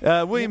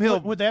 William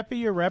Hill. Would that be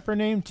your rapper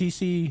name,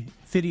 TC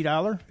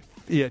 $50?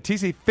 Yeah,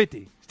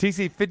 TC50.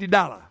 TC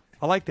 $50.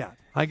 I like that.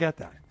 I got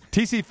that.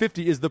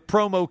 TC50 is the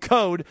promo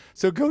code,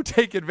 so go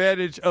take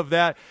advantage of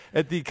that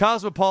at the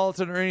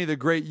Cosmopolitan or any of the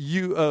great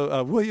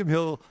William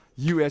Hill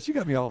U.S. You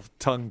got me all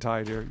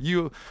tongue-tied here.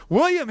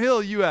 William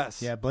Hill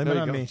U.S. Yeah, blame it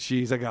on me.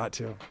 Jeez, I got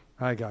to.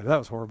 That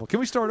was horrible. Can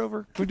we start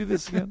over? Can we do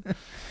this again?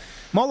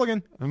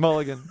 Mulligan,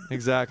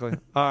 exactly.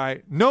 All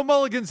right. No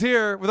mulligans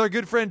here with our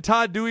good friend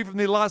Todd Dewey from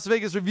the Las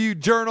Vegas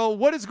Review-Journal.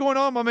 What is going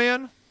on, my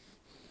man?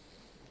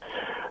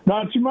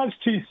 Not too much,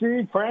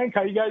 TC. Frank,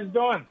 how you guys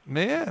doing?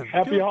 Man.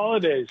 Happy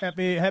holidays.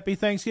 Happy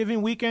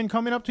Thanksgiving weekend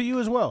coming up to you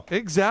as well.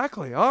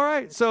 Exactly. All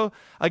right. So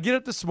I get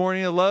up this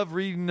morning. I love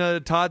reading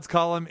Todd's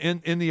column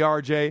in the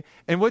RJ.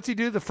 And what's he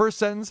do? The first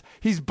sentence,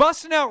 he's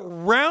busting out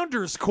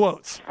Rounders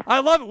quotes. I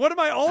love it. One of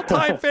my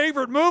all-time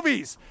favorite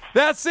movies.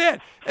 That's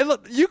it. And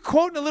look, you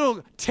quoting a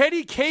little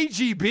Teddy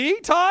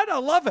KGB, Todd? I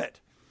love it.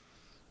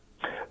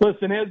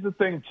 Listen, here's the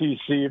thing,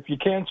 TC. If you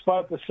can't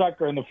spot the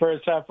sucker in the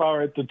first half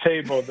hour at the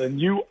table, then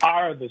you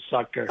are the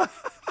sucker.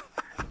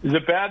 Is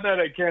it bad that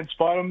I can't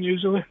spot him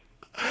usually?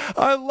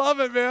 I love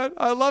it, man.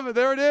 I love it.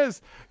 There it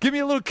is. Give me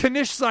a little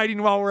Knish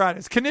sighting while we're at it.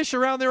 Is Knish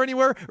around there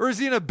anywhere, or is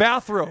he in a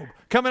bathrobe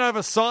coming out of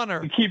a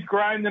sauna? You keep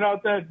grinding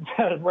out that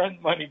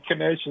rent money,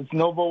 Knish. It's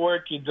noble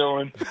work you're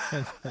doing.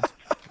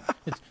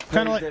 It's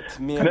kind of like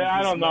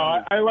I don't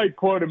know. I like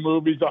quoting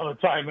movies all the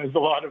time, as a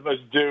lot of us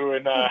do,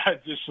 and I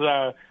just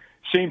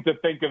seem to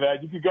think of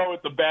that. You could go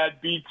with the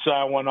Bad Beats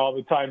one all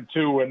the time,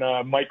 too,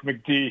 and Mike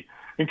McD.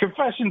 In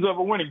Confessions of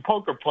a Winning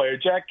Poker Player,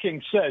 Jack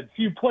King said,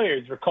 few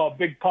players recall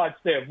big pots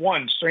they have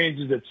won, strange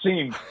as it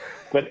seems,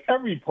 but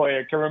every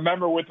player can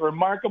remember with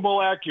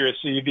remarkable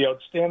accuracy the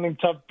outstanding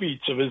tough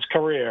beats of his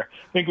career.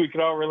 I think we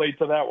could all relate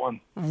to that one.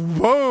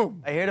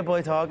 Boom. I hear the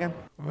boy talking.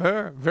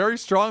 Very, very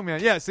strong,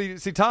 man. Yeah, see,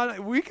 Todd,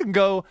 we can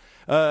go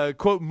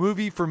quote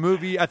movie for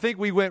movie. I think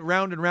we went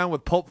round and round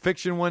with Pulp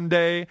Fiction one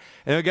day,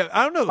 and we got,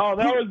 I don't know. Oh,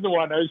 that was the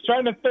one. I was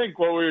trying to think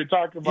what we were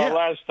talking about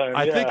last time.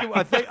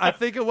 I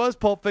think it was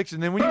Pulp Fiction.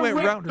 Then when you went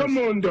round,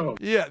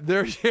 yeah,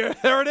 there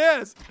it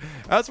is.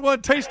 That's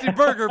one tasty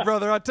burger,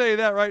 brother. I'll tell you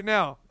that right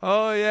now.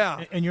 Oh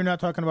yeah. And you're not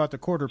talking about the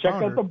quarter Check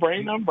pounder. out the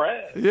brain on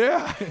Brad.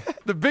 Yeah,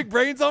 the big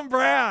brains on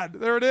Brad.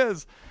 There it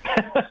is.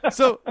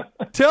 So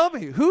tell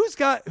me, who's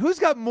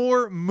got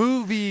more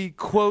movie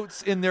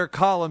quotes in their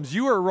columns?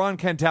 You or Ron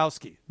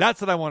Kantowski? That's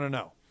what I want to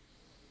know.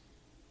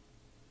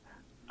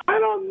 I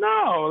don't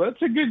know.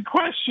 That's a good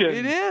question.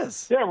 It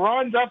is. Yeah,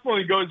 Ron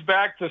definitely goes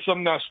back to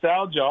some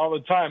nostalgia all the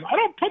time. I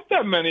don't put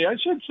that many. I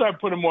should start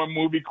putting more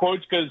movie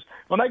quotes because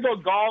when I go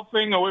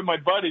golfing or with my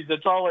buddies,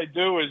 that's all I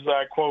do is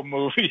quote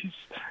movies.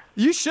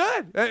 You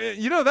should.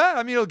 You know that.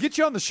 I mean, it'll get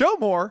you on the show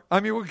more.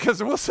 I mean,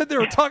 because we'll sit there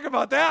and talk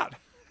about that.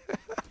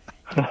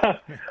 I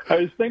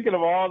was thinking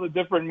of all the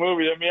different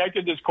movies. I mean, I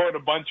could just quote a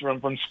bunch of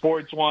them, from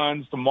sports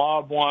ones to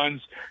mob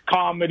ones,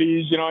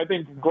 comedies. You know, I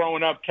think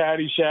growing up,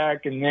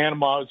 Caddyshack and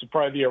Animals are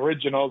probably the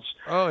originals.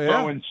 Oh, yeah.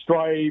 Throwing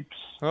Stripes.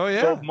 Oh,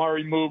 yeah. Bill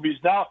Murray movies.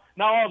 Now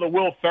all the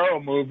Will Ferrell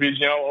movies,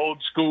 you know,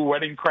 old school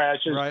Wedding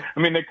Crashers. Right. I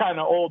mean, they're kind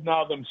of old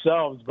now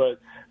themselves,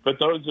 but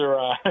those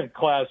are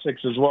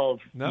classics as well.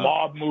 No.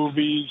 Mob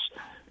movies.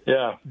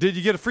 Yeah. Did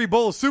you get a free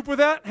bowl of soup with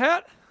that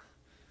hat?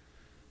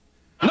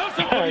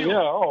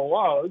 Yeah. Oh,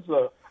 wow. It's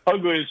the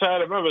ugliest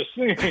hat I've ever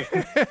seen.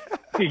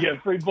 You get a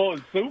free bowl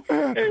of soup?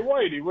 Hey,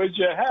 Whitey, where's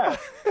your hat?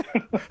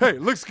 Hey,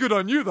 looks good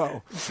on you,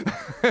 though.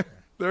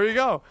 There you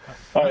go.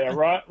 Oh,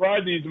 yeah.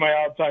 Rodney's my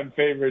all-time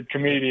favorite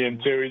comedian,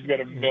 too. He's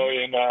got a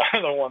million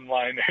other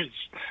one-liners.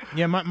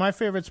 Yeah, my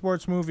favorite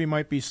sports movie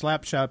might be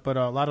Slapshot, but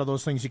a lot of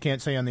those things you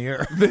can't say on the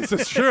air. This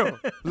is true.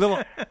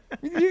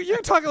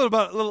 You're talking a little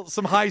about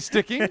some high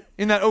sticking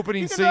in that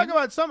opening You can scene. talk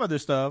about some of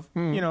this stuff.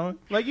 You know,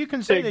 like you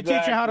can say they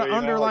teach you how to Exactly,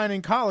 underline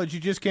in college.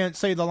 You just can't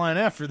say the line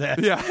after that.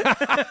 Yeah.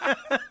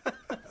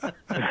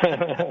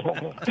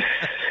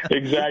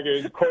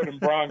 Exactly. Quoting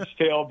Bronx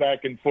Tale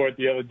back and forth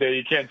the other day.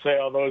 You can't say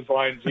all those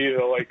lines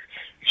either, like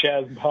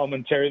Chaz and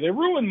Palmentary. They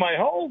ruined my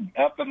whole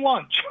effing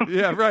lunch.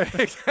 Yeah, right.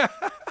 Hey,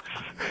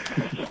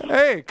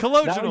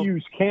 Colloginal. Now you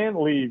can't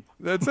leave.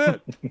 That's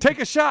it. Take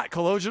a shot,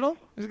 Colloginal.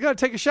 You got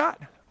to take a shot.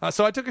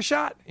 So I took a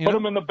shot. Put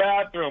them in the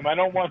bathroom. I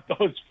don't want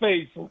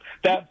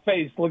that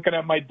face looking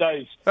at my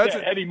dice. That's yeah,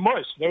 it. Eddie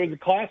Mush. There was a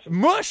classic.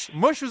 Mush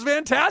was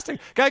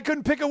fantastic. Guy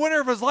couldn't pick a winner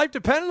if his life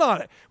depended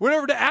on it. Went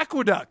over to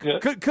Aqueduct. Yeah.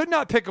 Could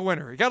not pick a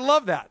winner. You got to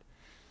love that.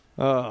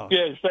 Oh.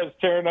 Yeah, he starts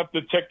tearing up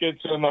the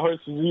tickets, and the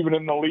horse is even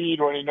in the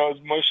lead when he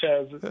knows Mush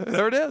has it.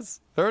 There it is.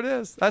 There it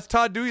is. That's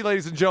Todd Dewey,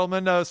 ladies and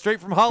gentlemen,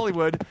 straight from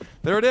Hollywood.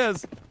 There it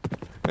is.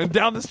 And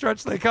down the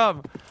stretch they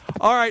come.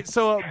 All right,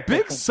 so a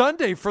big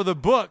Sunday for the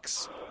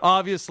books.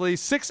 Obviously,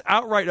 6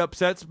 outright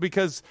upsets,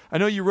 because I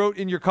know you wrote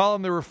in your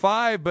column there were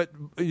 5, but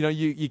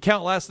you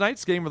count last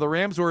night's game where the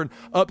Rams were an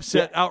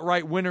upset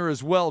outright winner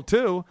as well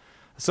too.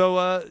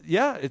 So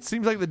it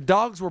seems like the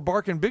dogs were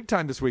barking big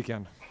time this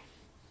weekend.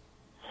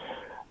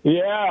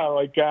 Yeah, I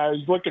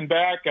was looking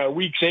back,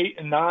 weeks 8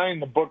 and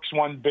 9, the books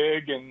won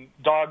big, and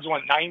dogs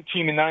went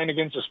 19-9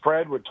 against the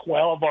spread with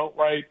 12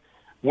 outright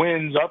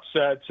wins,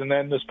 upsets, and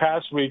then this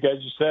past week,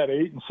 as you said,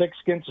 8 and 6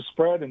 against the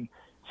spread and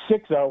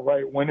 6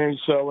 outright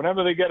winners. So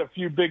whenever they get a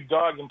few big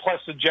dogs, and plus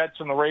the Jets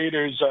and the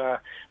Raiders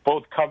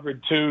both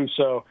covered too.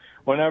 So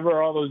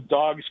whenever all those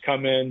dogs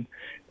come in,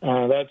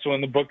 that's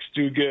when the books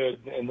do good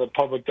and the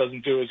public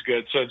doesn't do as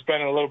good. So it's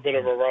been a little bit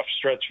of a rough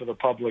stretch for the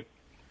public.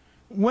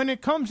 When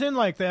it comes in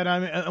like that, I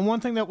mean, one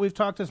thing that we've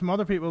talked to some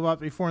other people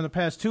about before in the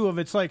past too, of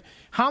it's like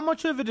how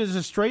much of it is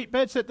the straight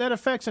bets that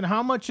affects, and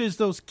how much is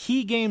those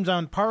key games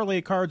on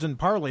parlay cards and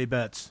parlay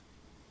bets?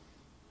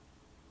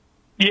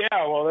 Yeah,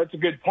 well, that's a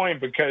good point,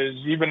 because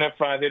even if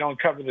they don't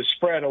cover the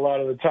spread, a lot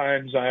of the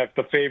times if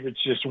the favorites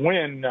just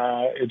win,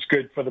 it's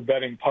good for the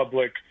betting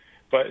public.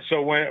 But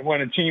so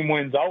when a team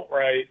wins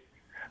outright,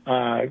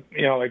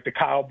 like the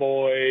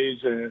Cowboys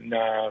and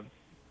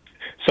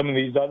some of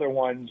these other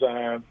ones,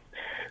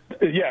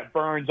 it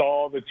burns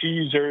all the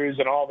teasers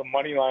and all the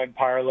money line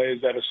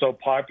parlays that are so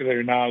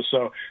popular now.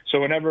 So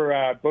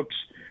whenever books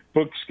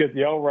get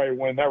the outright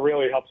win, that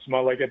really helps them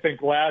out. Like I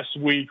think last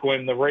week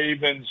when the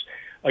Ravens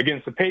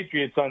against the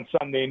Patriots on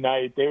Sunday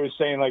night, they were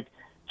saying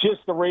just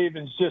the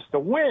Ravens just to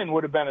win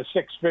would have been a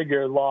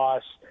 6-figure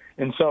loss,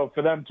 and so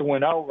for them to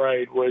win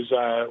outright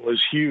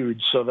was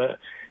huge. So that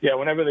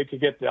whenever they could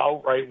get the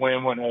outright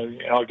win when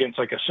against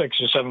a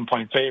 6 or 7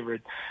 point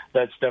favorite,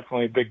 that's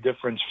definitely a big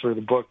difference for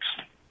the books.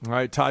 All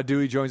right, Todd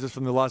Dewey joins us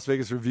from the Las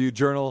Vegas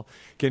Review-Journal.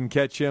 Can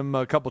catch him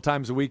a couple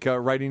times a week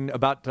writing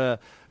about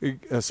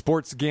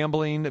sports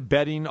gambling,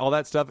 betting, all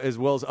that stuff, as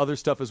well as other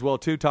stuff as well,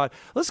 too. Todd,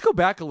 let's go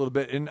back a little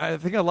bit, and I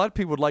think a lot of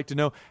people would like to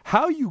know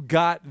how you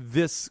got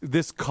this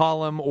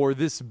column or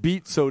this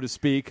beat, so to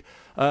speak.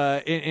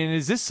 And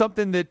is this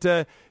something that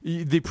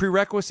the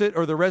prerequisite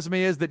or the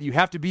resume is that you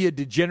have to be a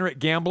degenerate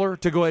gambler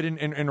to go ahead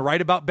and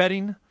write about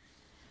betting?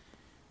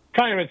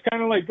 It's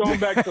kind of like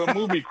going back to a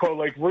movie quote,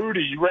 like,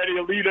 Rudy, you ready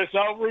to lead us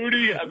out,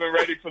 Rudy? I've been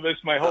ready for this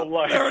my whole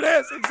life. There it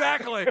is,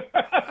 exactly.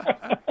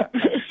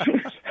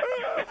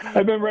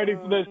 I've been ready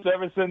for this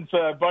ever since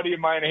a buddy of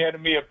mine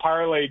handed me a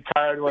parlay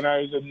card when I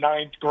was in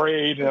 9th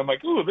grade, and I'm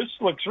like, ooh, this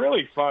looks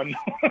really fun.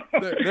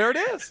 There it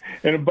is.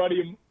 And a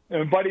buddy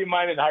of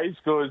mine in high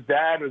school, his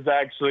dad was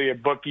actually a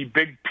bookie,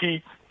 Big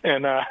Pete.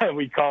 And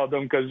we called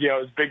him because, it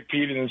was Big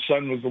Pete and his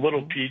son was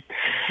Little Pete.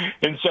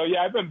 And so,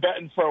 I've been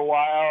betting for a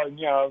while and,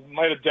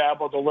 might have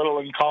dabbled a little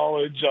in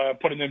college,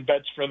 putting in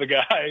bets for the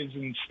guys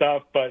and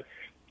stuff. But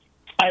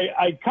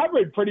I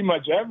covered pretty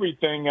much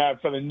everything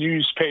for the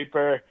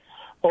newspaper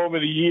over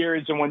the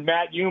years. And when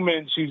Matt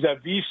Humans, who's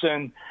at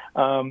VSiN,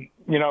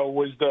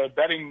 was the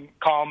betting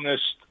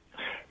columnist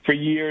for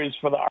years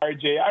for the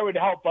RJ, I would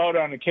help out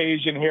on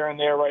occasion here and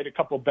there, write a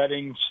couple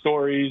betting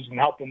stories and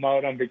help him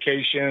out on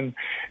vacation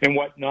and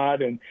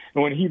whatnot. And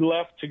when he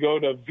left to go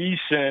to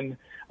VSiN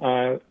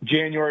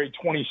January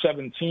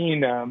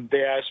 2017,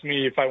 they asked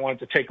me if I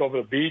wanted to take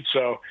over the beat.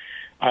 So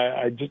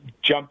I just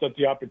jumped at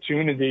the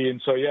opportunity. And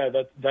so,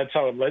 that's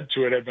how it led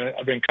to it.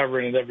 I've been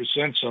covering it ever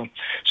since.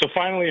 So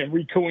finally I'm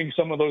recouping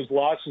some of those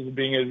losses of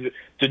being a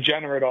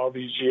degenerate all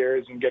these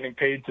years and getting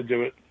paid to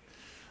do it.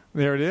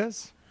 There it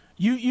is.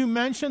 You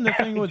mentioned the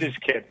thing with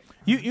just kidding.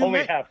 You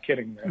Only half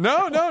kidding there.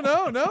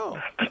 No.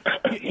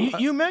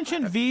 You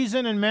mentioned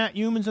Veasan and Matt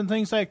Humans and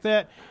things like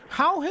that.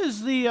 How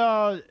has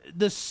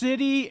the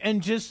city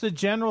and just the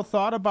general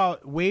thought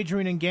about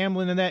wagering and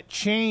gambling and that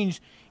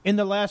changed in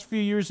the last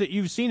few years that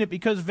you've seen it?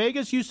 Because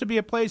Vegas used to be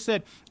a place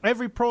that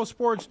every pro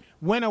sports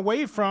went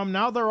away from.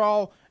 Now they're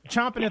all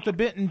chomping at the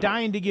bit and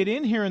dying to get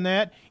in here and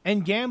that,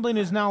 and gambling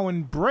is now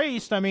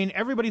embraced. I mean,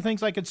 everybody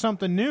thinks like it's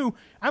something new.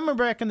 I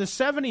remember back in the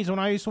 70s when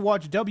I used to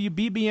watch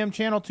WBBM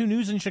Channel 2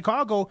 News in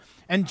Chicago,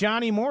 and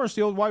Johnny Morris,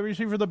 the old wide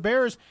receiver for the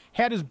Bears,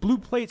 had his blue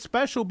plate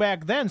special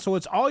back then, so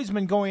it's always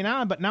been going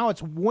on, but now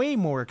it's way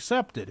more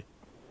accepted.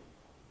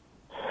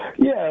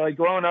 Yeah, like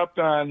growing up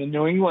in the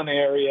New England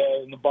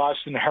area in the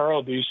Boston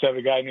Herald, we used to have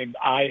a guy named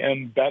I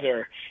Am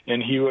Better,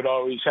 and he would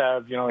always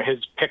have,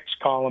 his picks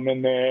column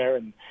in there,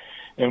 and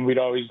we'd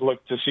always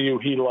look to see who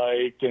he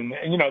liked, and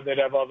they'd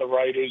have other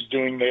writers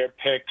doing their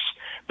picks,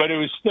 but it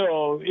was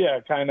still,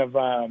 kind of,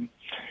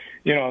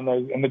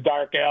 in the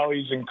dark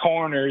alleys and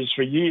corners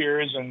for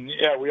years, and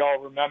we all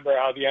remember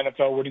how the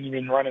NFL wouldn't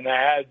even run an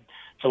ad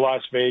for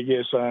Las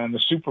Vegas in the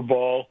Super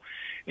Bowl,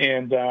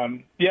 and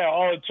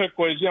all it took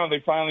was, they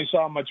finally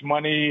saw how much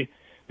money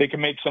they can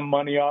make some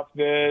money off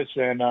this,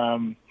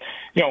 and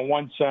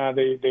once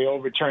they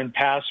overturned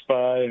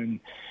PASPA and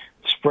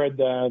spread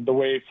the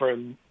way for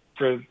it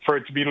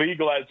to be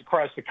legalized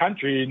across the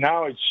country,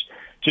 now it's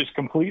just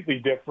completely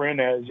different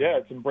as,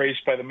 it's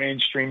embraced by the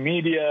mainstream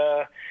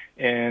media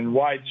and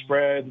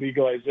widespread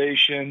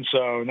legalization.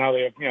 So now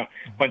they have, a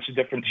bunch of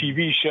different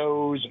TV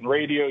shows and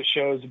radio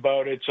shows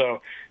about it.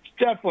 So it's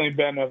definitely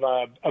been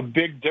a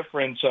big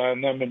difference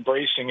on them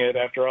embracing it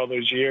after all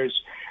those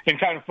years. And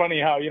kind of funny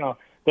how,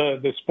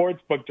 the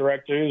sports book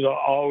directors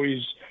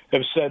always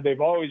have said they've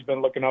always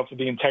been looking out for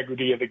the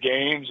integrity of the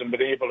games and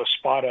been able to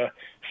spot a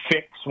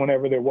fix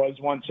whenever there was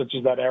one, such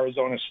as that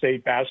Arizona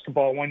State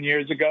basketball 1 year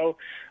ago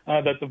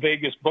that the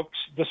Vegas books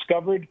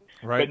discovered.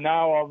 Right. But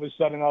now all of a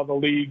sudden all the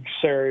leagues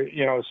are,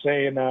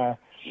 saying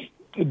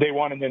they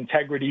wanted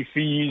integrity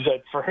fees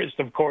at first.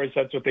 Of course,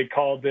 that's what they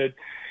called it,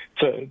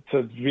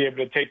 to be able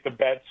to take the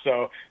bets.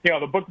 So,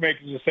 the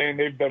bookmakers are saying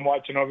they've been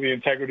watching over the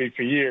integrity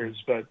for years,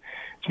 but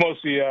it's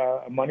mostly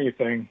a money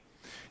thing.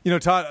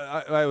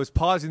 Todd, I was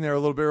pausing there a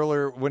little bit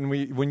earlier when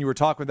you were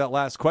talking with that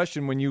last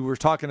question, when you were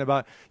talking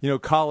about,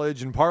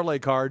 college and parlay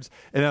cards,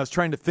 and I was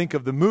trying to think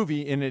of the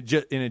movie, and it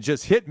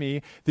just hit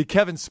me, the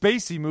Kevin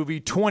Spacey movie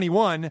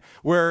 21,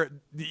 where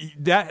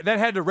that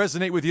had to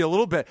resonate with you a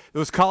little bit.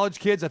 Those college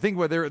kids, I think,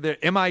 where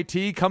they're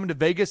MIT coming to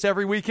Vegas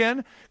every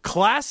weekend.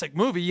 Classic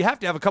movie. You have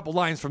to have a couple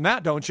lines from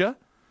that, don't you?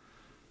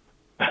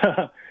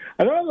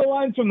 I don't have the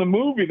lines from the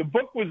movie. The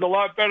book was a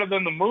lot better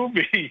than the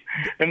movie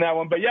in that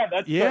one. But,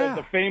 that's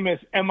the famous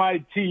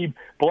MIT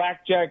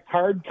blackjack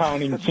card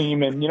counting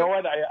team. And you know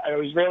what? I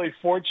was really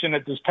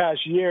fortunate this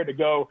past year to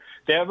go.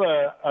 They have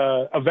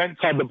a event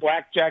called the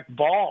Blackjack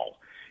Ball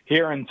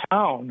here in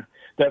town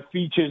that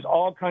features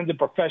all kinds of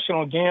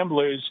professional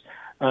gamblers.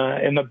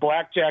 And the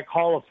Blackjack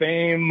Hall of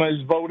Fame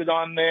was voted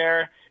on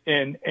there.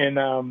 And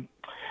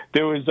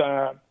there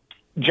was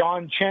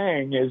John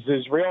Chang is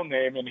his real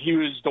name, and he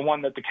was the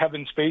one that the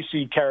Kevin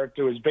Spacey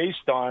character was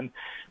based on.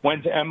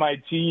 Went to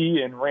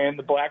MIT and ran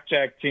the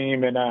blackjack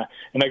team, and I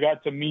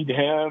got to meet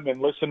him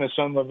and listen to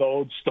some of the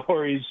old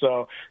stories.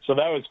 So that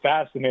was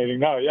fascinating.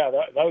 No,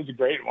 that was a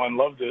great one.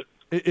 Loved it.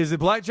 Is the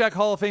Blackjack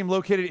Hall of Fame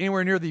located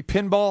anywhere near the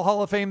Pinball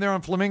Hall of Fame there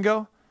on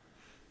Flamingo?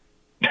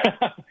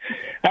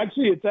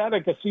 Actually, it's at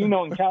a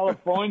casino in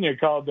California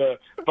called the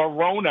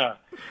Verona.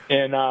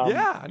 And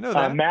I know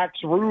that. Max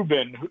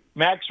Rubin,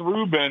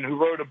 who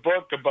wrote a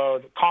book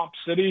about Comp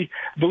City,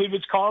 I believe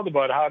it's called,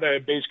 about how to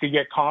basically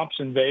get comps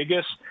in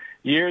Vegas.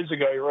 Years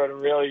ago, he wrote a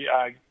really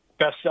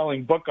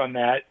best-selling book on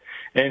that.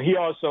 And he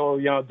also,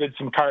 did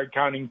some card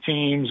counting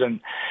teams,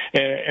 and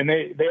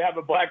they have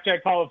a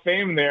Blackjack Hall of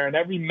Fame there, and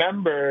every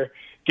member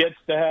gets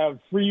to have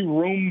free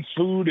room,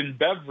 food, and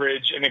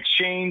beverage in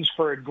exchange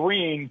for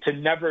agreeing to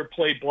never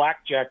play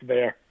blackjack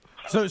there.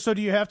 So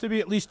do you have to be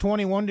at least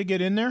 21 to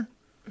get in there?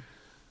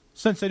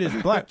 Since it is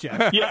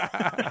blackjack.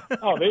 Yeah.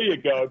 Oh, there you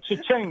go.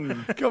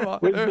 Cha-ching. Come on.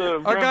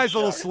 Our guy's a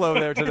little slow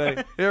there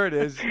today. Here it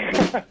is.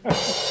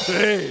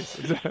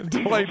 Jeez.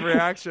 Delayed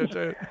reaction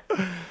to it.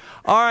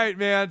 All right,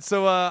 man.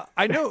 So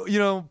I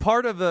know,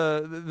 part of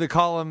the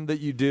column that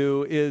you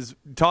do is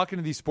talking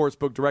to these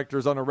sportsbook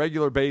directors on a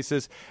regular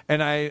basis,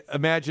 and I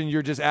imagine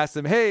you're just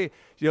asking them, hey,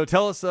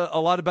 tell us a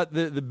lot about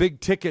the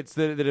big tickets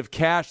that have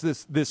cashed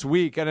this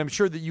week, and I'm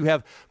sure that you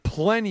have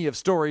plenty of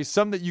stories,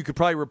 some that you could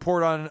probably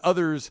report on and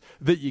others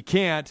that you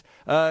can't.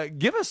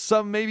 Give us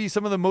maybe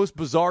some of the most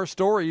bizarre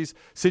stories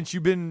since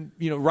you've been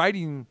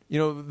writing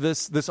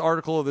this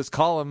article or this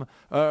column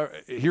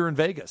here in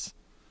Vegas.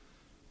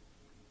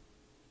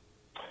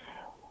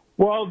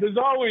 Well, there's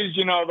always,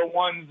 the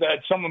ones that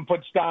someone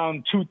puts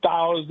down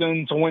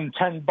 $2,000 to win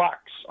 $10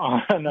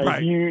 on a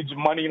huge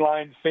money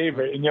line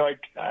favorite. And you're like,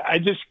 I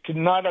just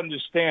cannot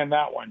understand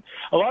that one.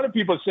 A lot of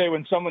people say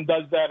when someone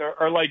does that,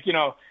 or like,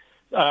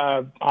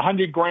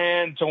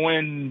 $100,000 to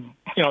win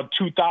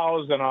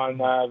 2,000 on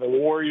the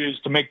Warriors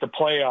to make the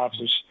playoffs,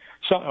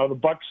 or the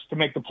Bucks to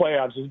make the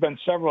playoffs. There's been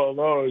several of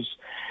those,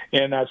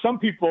 and some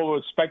people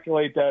would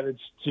speculate that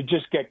it's to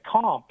just get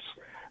comps.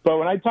 But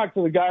when I talk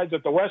to the guys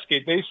at the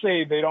Westgate, they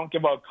say they don't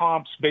give out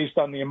comps based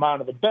on the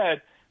amount of the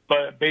bet,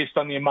 but based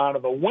on the amount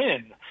of the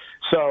win.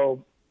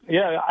 So,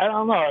 yeah, I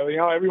don't know.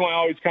 Everyone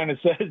always kind of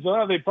says,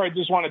 oh, they probably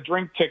just want a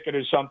drink ticket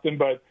or something,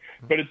 but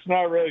it's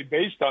not really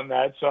based on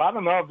that. So I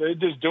don't know if they're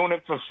just doing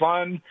it for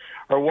fun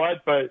or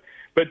what. But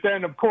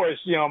then, of course,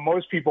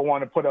 most people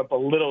want to put up a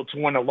little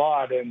to win a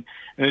lot, and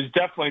there's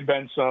definitely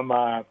been some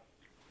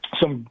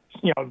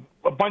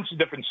a bunch of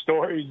different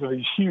stories of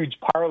these huge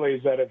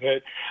parlays that have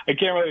hit. I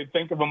can't really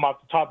think of them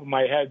off the top of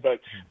my head, but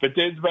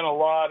there's been a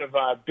lot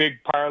of big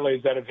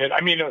parlays that have hit.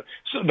 I mean,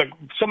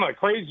 some of the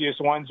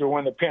craziest ones are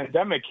when the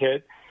pandemic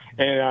hit,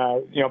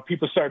 and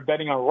people started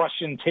betting on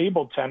Russian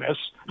table tennis,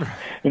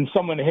 and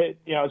someone hit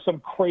some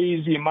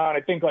crazy amount.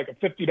 I think like a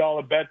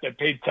 $50 bet that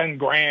paid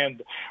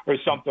 $10,000 or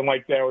something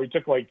like that, where he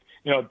took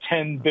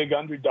 10 big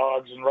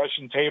underdogs in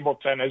Russian table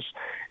tennis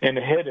and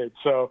hit it.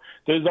 So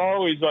there's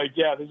always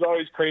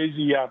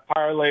crazy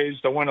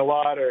parlays to win a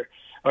lot, or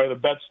the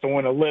bets to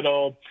win a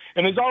little.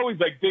 And there's always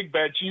big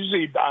bets.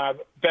 Usually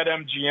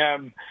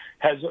BetMGM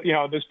has,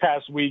 this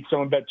past week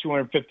someone bet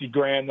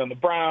 $250,000 on the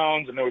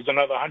Browns, and there was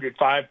another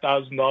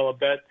 $105,000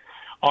 bet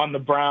on the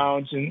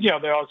Browns. And,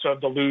 they also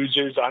have the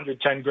losers,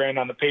 $110,000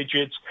 on the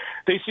Patriots.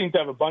 They seem to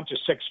have a bunch of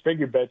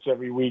six-figure bets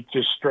every week,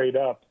 just straight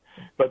up.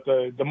 But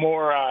the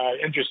more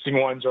interesting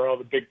ones are all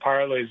the big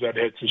parlays that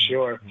hit, for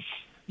sure.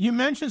 You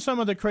mentioned some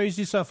of the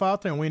crazy stuff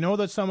out there, and we know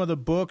that some of the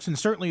books and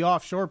certainly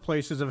offshore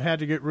places have had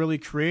to get really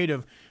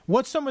creative.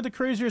 What's some of the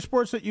crazier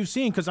sports that you've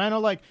seen? Because I know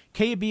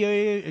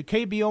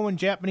KBO and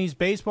Japanese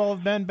baseball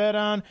have been bet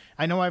on.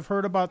 I know I've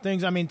heard about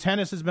things. I mean,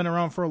 tennis has been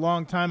around for a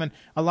long time, and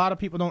a lot of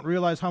people don't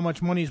realize how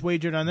much money is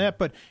wagered on that.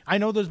 But I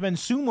know there's been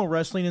sumo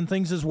wrestling and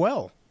things as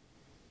well.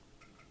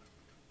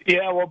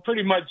 Yeah, well,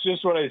 pretty much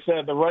just what I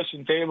said. The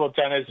Russian table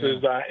tennis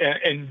is, I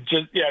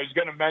was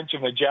going to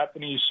mention the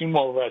Japanese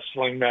sumo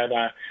wrestling that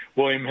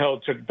William Hill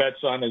took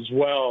bets on as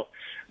well,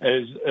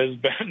 has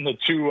been the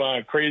two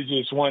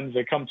craziest ones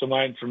that come to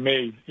mind for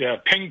me. Yeah,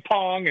 ping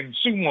pong and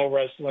sumo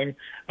wrestling.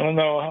 I don't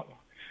know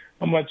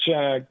how much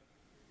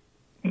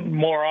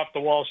more off the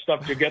wall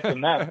stuff you get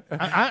than that.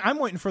 I'm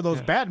waiting for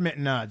those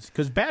badminton odds,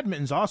 because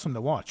badminton's awesome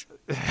to watch.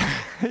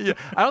 Yeah,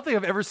 I don't think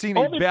I've ever seen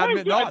a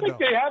badminton odd. I think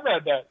they have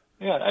had that.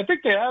 Yeah, I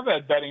think they have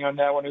had betting on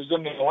that when it was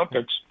in the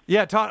Olympics.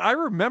 Yeah, Todd, I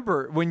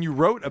remember when you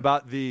wrote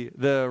about the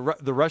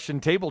Russian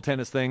table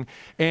tennis thing,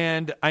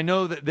 and I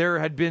know that there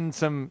had been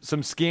some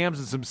scams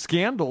and some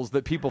scandals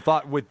that people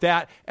thought with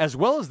that, as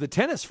well as the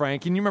tennis,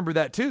 Frank. And you remember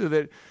that too.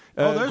 That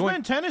there's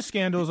been tennis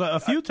scandals a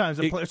few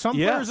times. Some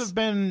players have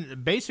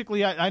been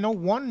basically. I know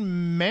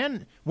one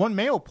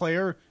male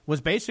player was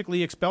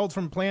basically expelled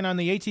from playing on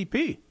the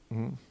ATP.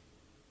 Mm-hmm.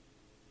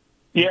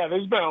 Yeah,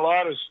 there's been a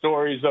lot of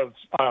stories of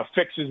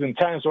fixes in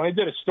tennis. When I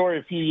did a story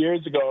a few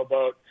years ago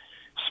about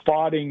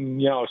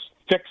spotting,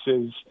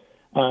 fixes,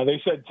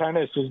 they said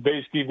tennis is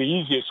basically the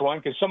easiest one,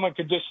 because someone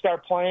could just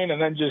start playing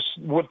and then just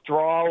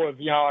withdraw with,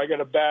 I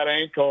got a bad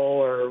ankle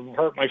or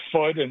hurt my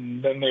foot,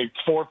 and then they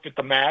forfeit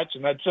the match,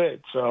 and that's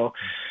it. So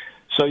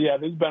yeah,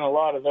 there's been a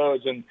lot of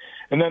those. And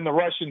then the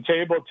Russian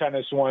table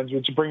tennis ones,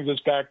 which brings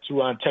us back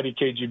to Teddy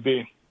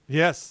KGB.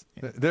 Yes,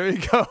 there you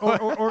go.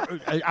 or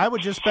I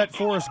would just bet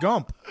Forrest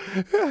Gump.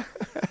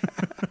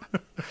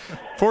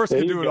 Forrest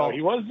could do it all.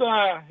 He was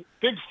a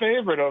big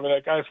favorite over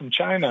that guy from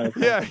China.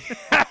 Yeah,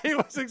 he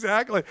was,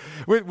 exactly.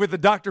 With the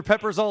Dr.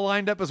 Peppers all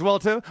lined up as well,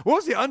 too. What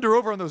was the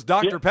under-over on those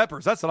Dr.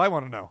 Peppers? That's what I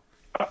want to know.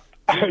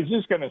 I was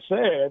just going to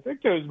say, I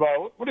think there was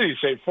about, what did he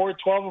say, 12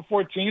 or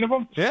 14 of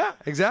them? Yeah,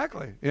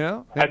 exactly.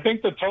 I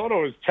think the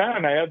total was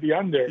 10. I had the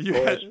under.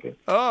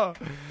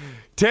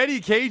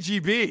 Teddy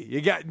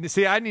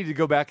KGB. I need to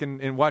go back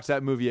and watch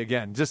that movie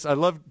again. I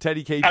love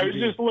Teddy KGB. I was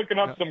just looking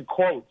up some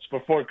quotes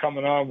before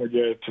coming on with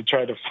you to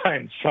try to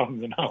find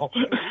some,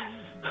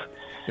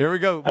 Here we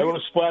go. I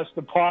will splash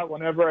the pot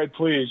whenever I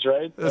please,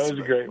 right? That was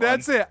a great one.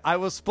 That's it. I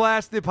will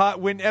splash the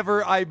pot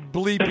whenever I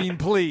bleeping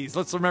please.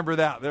 Let's remember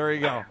that. There you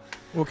go.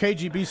 Well,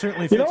 KGB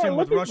certainly fits in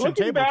with Russian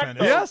table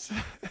tennis. Yes.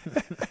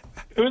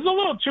 It was a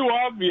little too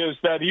obvious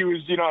that he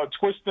was,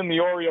 twisting the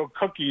Oreo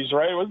cookies,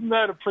 right? Wasn't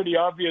that a pretty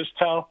obvious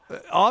tell?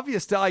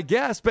 Obvious tell, I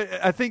guess. But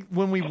I think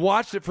when we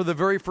watched it for the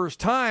very first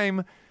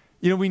time,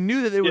 we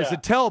knew that it was a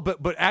tell, but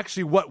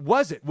actually, what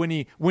was it when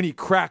he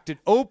cracked it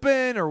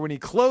open, or when he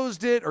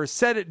closed it, or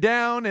set it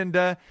down? And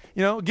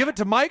give it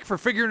to Mike for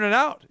figuring it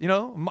out.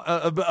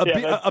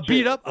 A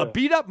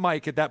beat up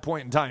Mike at that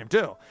point in time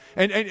too.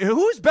 And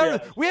who's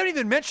better? Yeah. We haven't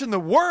even mentioned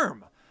the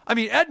Worm. I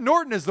mean, Ed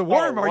Norton is the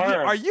Worm.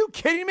 Are you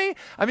kidding me?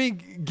 I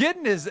mean,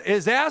 getting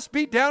his ass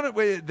beat down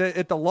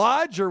at the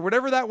lodge or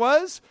whatever that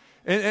was,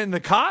 and the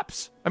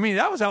cops. I mean,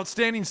 that was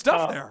outstanding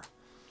stuff there.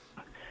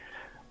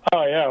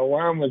 Oh, yeah,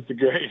 Worm was the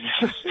greatest.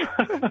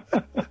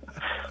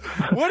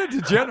 What a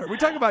degenerate. We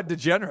talk about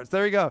degenerates.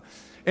 There you go.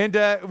 And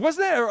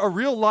wasn't that a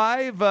real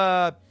live,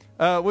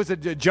 was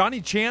it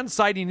Johnny Chan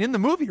sighting in the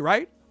movie,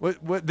 right?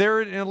 What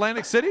they're in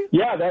Atlantic City?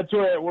 Yeah, that's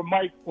where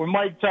Mike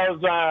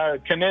tells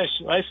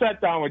Kanish, I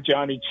sat down with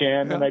Johnny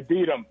Chan and I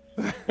beat him.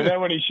 And then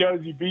when he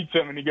shows he beats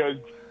him and he goes,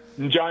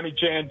 and Johnny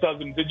Chan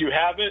tells him, did you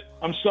have it?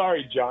 I'm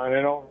sorry, John,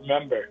 I don't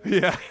remember.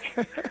 Yeah,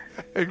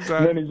 exactly.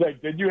 And then he's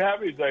like, did you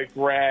have it? He's like,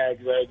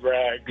 rags, I had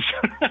rags.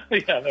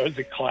 Yeah, that was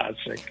a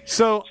classic.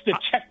 So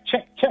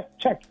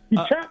check. He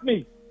trapped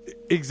me.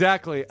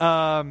 Exactly.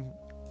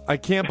 I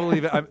can't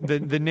believe it.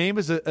 The name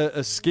is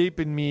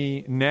escaping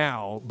me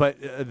now, but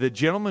the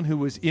gentleman who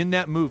was in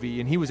that movie,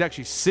 and he was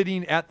actually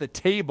sitting at the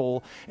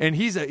table, and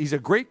he's a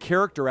great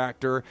character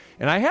actor,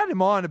 and I had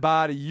him on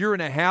about a year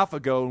and a half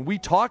ago, and we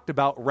talked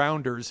about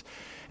Rounders,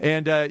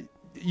 and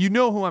you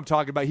know who I'm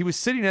talking about. He was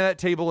sitting at that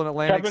table in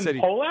Atlantic City.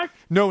 Kevin Pollak?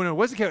 No, it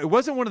wasn't Kevin. It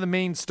wasn't one of the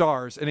main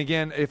stars. And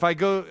again, if I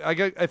go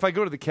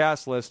to the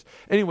cast list,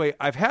 anyway,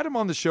 I've had him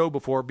on the show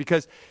before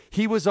because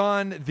he was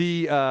on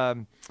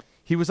the.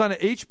 He was on an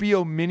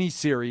HBO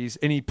miniseries,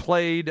 and he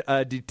played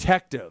a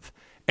detective,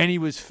 and he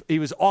was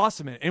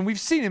awesome in it. And we've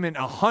seen him in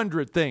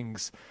 100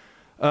 things,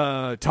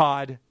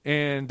 Todd,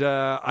 and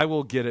I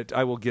will get it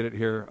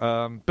here.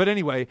 But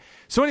anyway,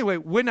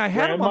 when I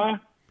had him on,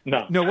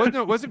 no,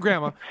 it wasn't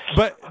Grandma,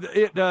 but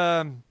it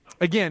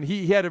again,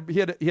 he had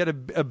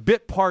a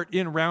bit part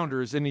in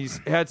Rounders, and he's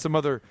had some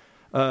other.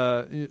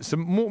 Some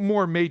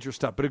more major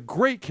stuff, but a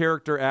great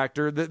character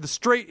actor. The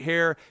straight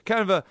hair,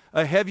 kind of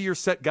a heavier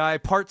set guy,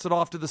 parts it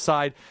off to the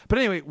side. But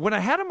anyway, when I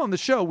had him on the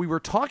show, we were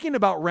talking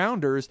about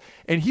Rounders,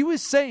 and he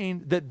was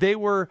saying that they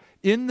were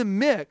in the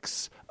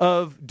mix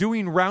of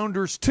doing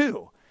Rounders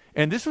 2.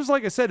 And this was,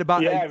 like I said,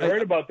 about... Yeah, I've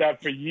heard about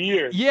that for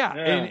years. Yeah.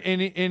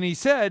 And he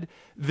said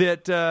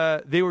that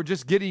they were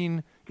just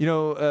getting...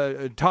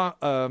 Matt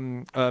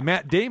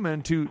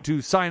Damon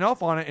to sign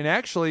off on it, and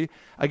actually,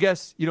 I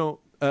guess,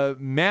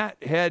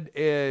 Matt had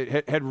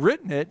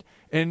written it,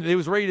 and it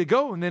was ready to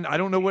go, and then I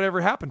don't know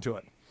whatever happened to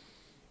it.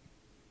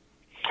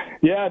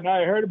 Yeah, no,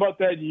 I heard about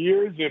that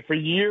for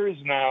years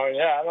now.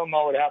 Yeah, I don't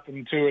know what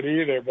happened to it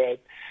either,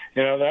 but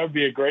that would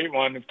be a great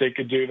one if they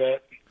could do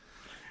that.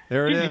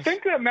 There it is. You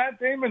think that Matt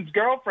Damon's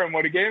girlfriend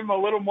would have gave him a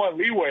little more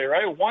leeway,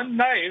 right? One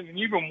night and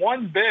even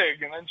one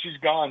big, and then she's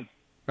gone.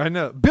 I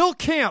know. Bill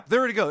Camp.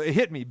 There it goes. It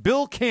hit me.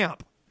 Bill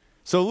Camp.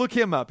 So look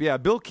him up. Yeah,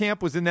 Bill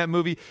Camp was in that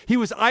movie. He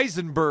was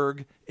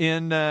Eisenberg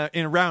in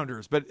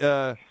Rounders, but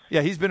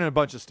he's been in a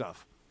bunch of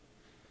stuff.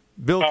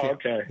 Bill Camp.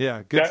 Okay.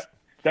 Yeah, good.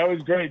 That was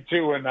great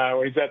too. When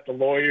he's at the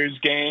Lawyers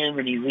game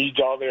and he reads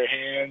all their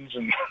hands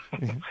and.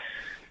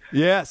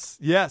 Yes,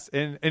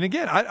 and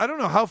again, I don't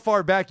know how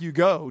far back you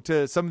go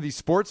to some of these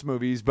sports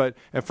movies, but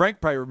Frank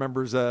probably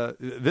remembers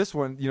this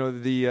one.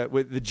 With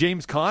the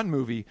James Caan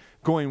movie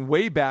going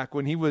way back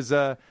when he was.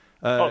 The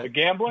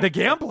Gambler? The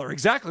Gambler,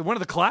 exactly. One of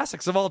the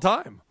classics of all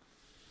time.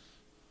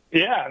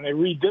 Yeah, and they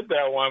redid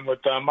that one with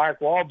Mark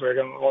Wahlberg.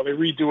 Well, they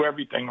redo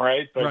everything,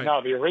 right? But right.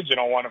 No, the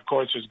original one, of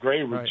course, was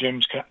great with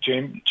Jimmy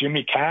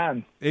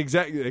Caan.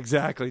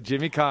 Exactly,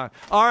 Jimmy Caan.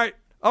 All right,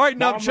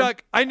 Numbchuck,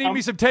 I need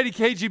me some Teddy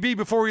KGB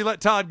before we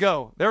let Todd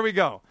go. There we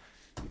go.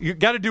 You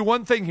got to do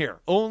one thing here.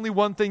 Only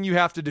one thing you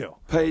have to do.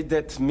 Pay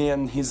that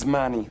man his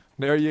money.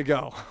 There you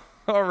go.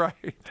 All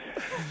right.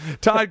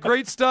 Todd,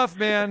 great stuff,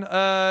 man.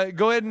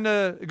 Go ahead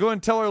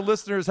and tell our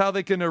listeners how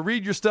they can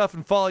read your stuff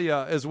and follow you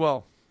as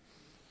well.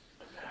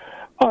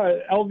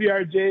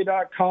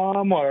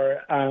 LVRJ.com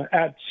or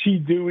at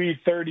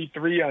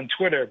CDewey33 on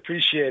Twitter.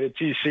 Appreciate it,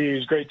 TC. It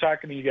was great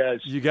talking to you guys.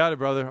 You got it,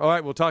 brother. All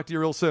right, we'll talk to you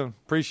real soon.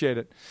 Appreciate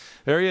it.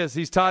 There he is.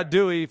 He's Todd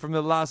Dewey from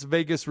the Las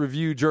Vegas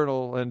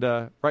Review-Journal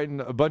and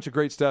writing a bunch of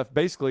great stuff.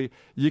 Basically,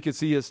 you can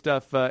see his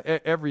stuff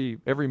every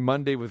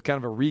Monday with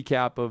kind of a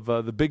recap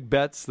of the big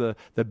bets, the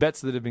bets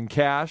that have been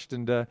cashed,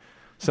 and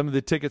some of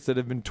the tickets that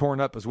have been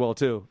torn up as well,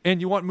 too. And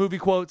you want movie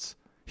quotes?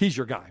 He's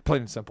your guy,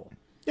 plain and simple.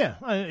 Yeah,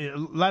 a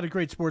lot of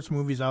great sports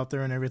movies out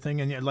there and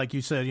everything. And like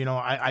you said,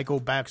 I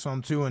go back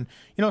some too. And,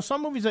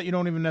 some movies that you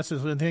don't even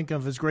necessarily think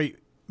of as great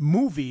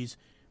movies,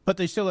 but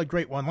they still had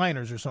great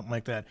one-liners or something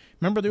like that.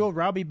 Remember the old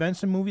Robbie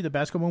Benson movie, the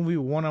basketball movie,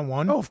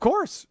 One-on-One? Oh, of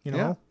course.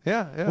 Yeah.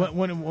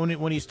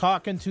 When he's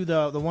talking to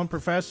the one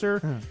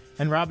professor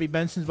and Robbie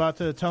Benson's about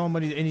to tell him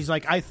and he's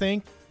like, I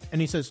think, and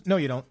he says, no,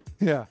 you don't.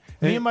 Yeah.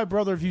 Me and my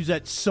brother have used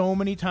that so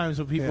many times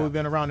with people who've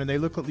been around, and they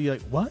look at me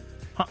like, what?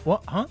 Huh?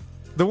 What? Huh?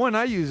 The one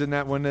I use in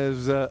that one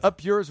is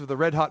Up Yours with a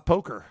Red Hot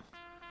Poker.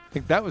 I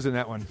think that was in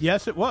that one.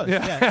 Yes, it was.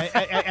 Yeah.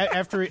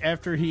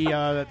 After he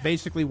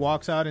basically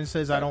walks out and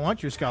says, I don't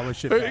want your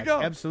scholarship there back. You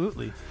go.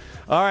 Absolutely.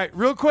 All right,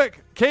 real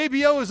quick.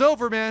 KBO is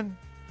over, man.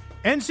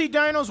 NC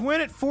Dinos win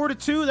it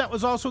 4-2. That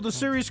was also the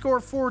series score,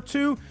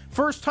 4-2.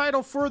 First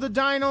title for the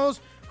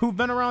Dinos, who've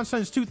been around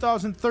since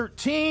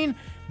 2013.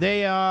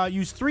 They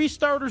used 3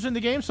 starters in the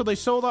game, so they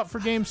sold out for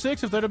Game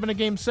 6. If there had been a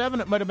Game 7,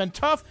 it might have been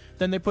tough.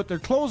 Then they put their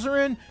closer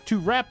in to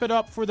wrap it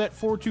up for that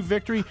 4-2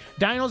 victory.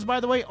 Dinos, by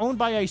the way, owned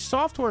by a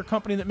software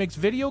company that makes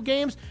video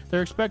games.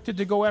 They're expected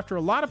to go after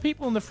a lot of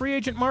people in the free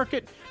agent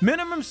market.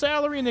 Minimum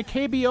salary in the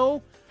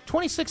KBO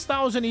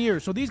 $26,000 a year.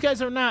 So these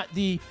guys are not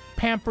the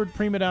pampered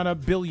prima donna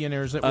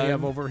billionaires that we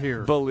have over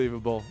here.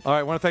 Unbelievable. All right,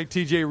 I want to thank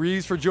TJ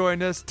Reeves for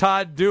joining us,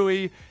 Todd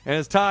Dewey, and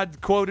as Todd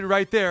quoted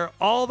right there,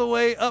 all the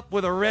way up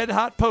with a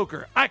red-hot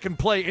poker. I can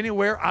play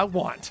anywhere I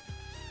want.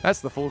 That's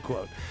the full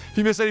quote. If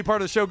you missed any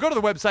part of the show, go to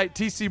the website,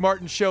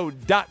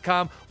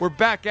 tcmartinshow.com. We're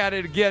back at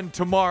it again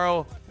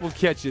tomorrow. We'll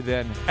catch you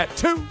then at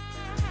 2.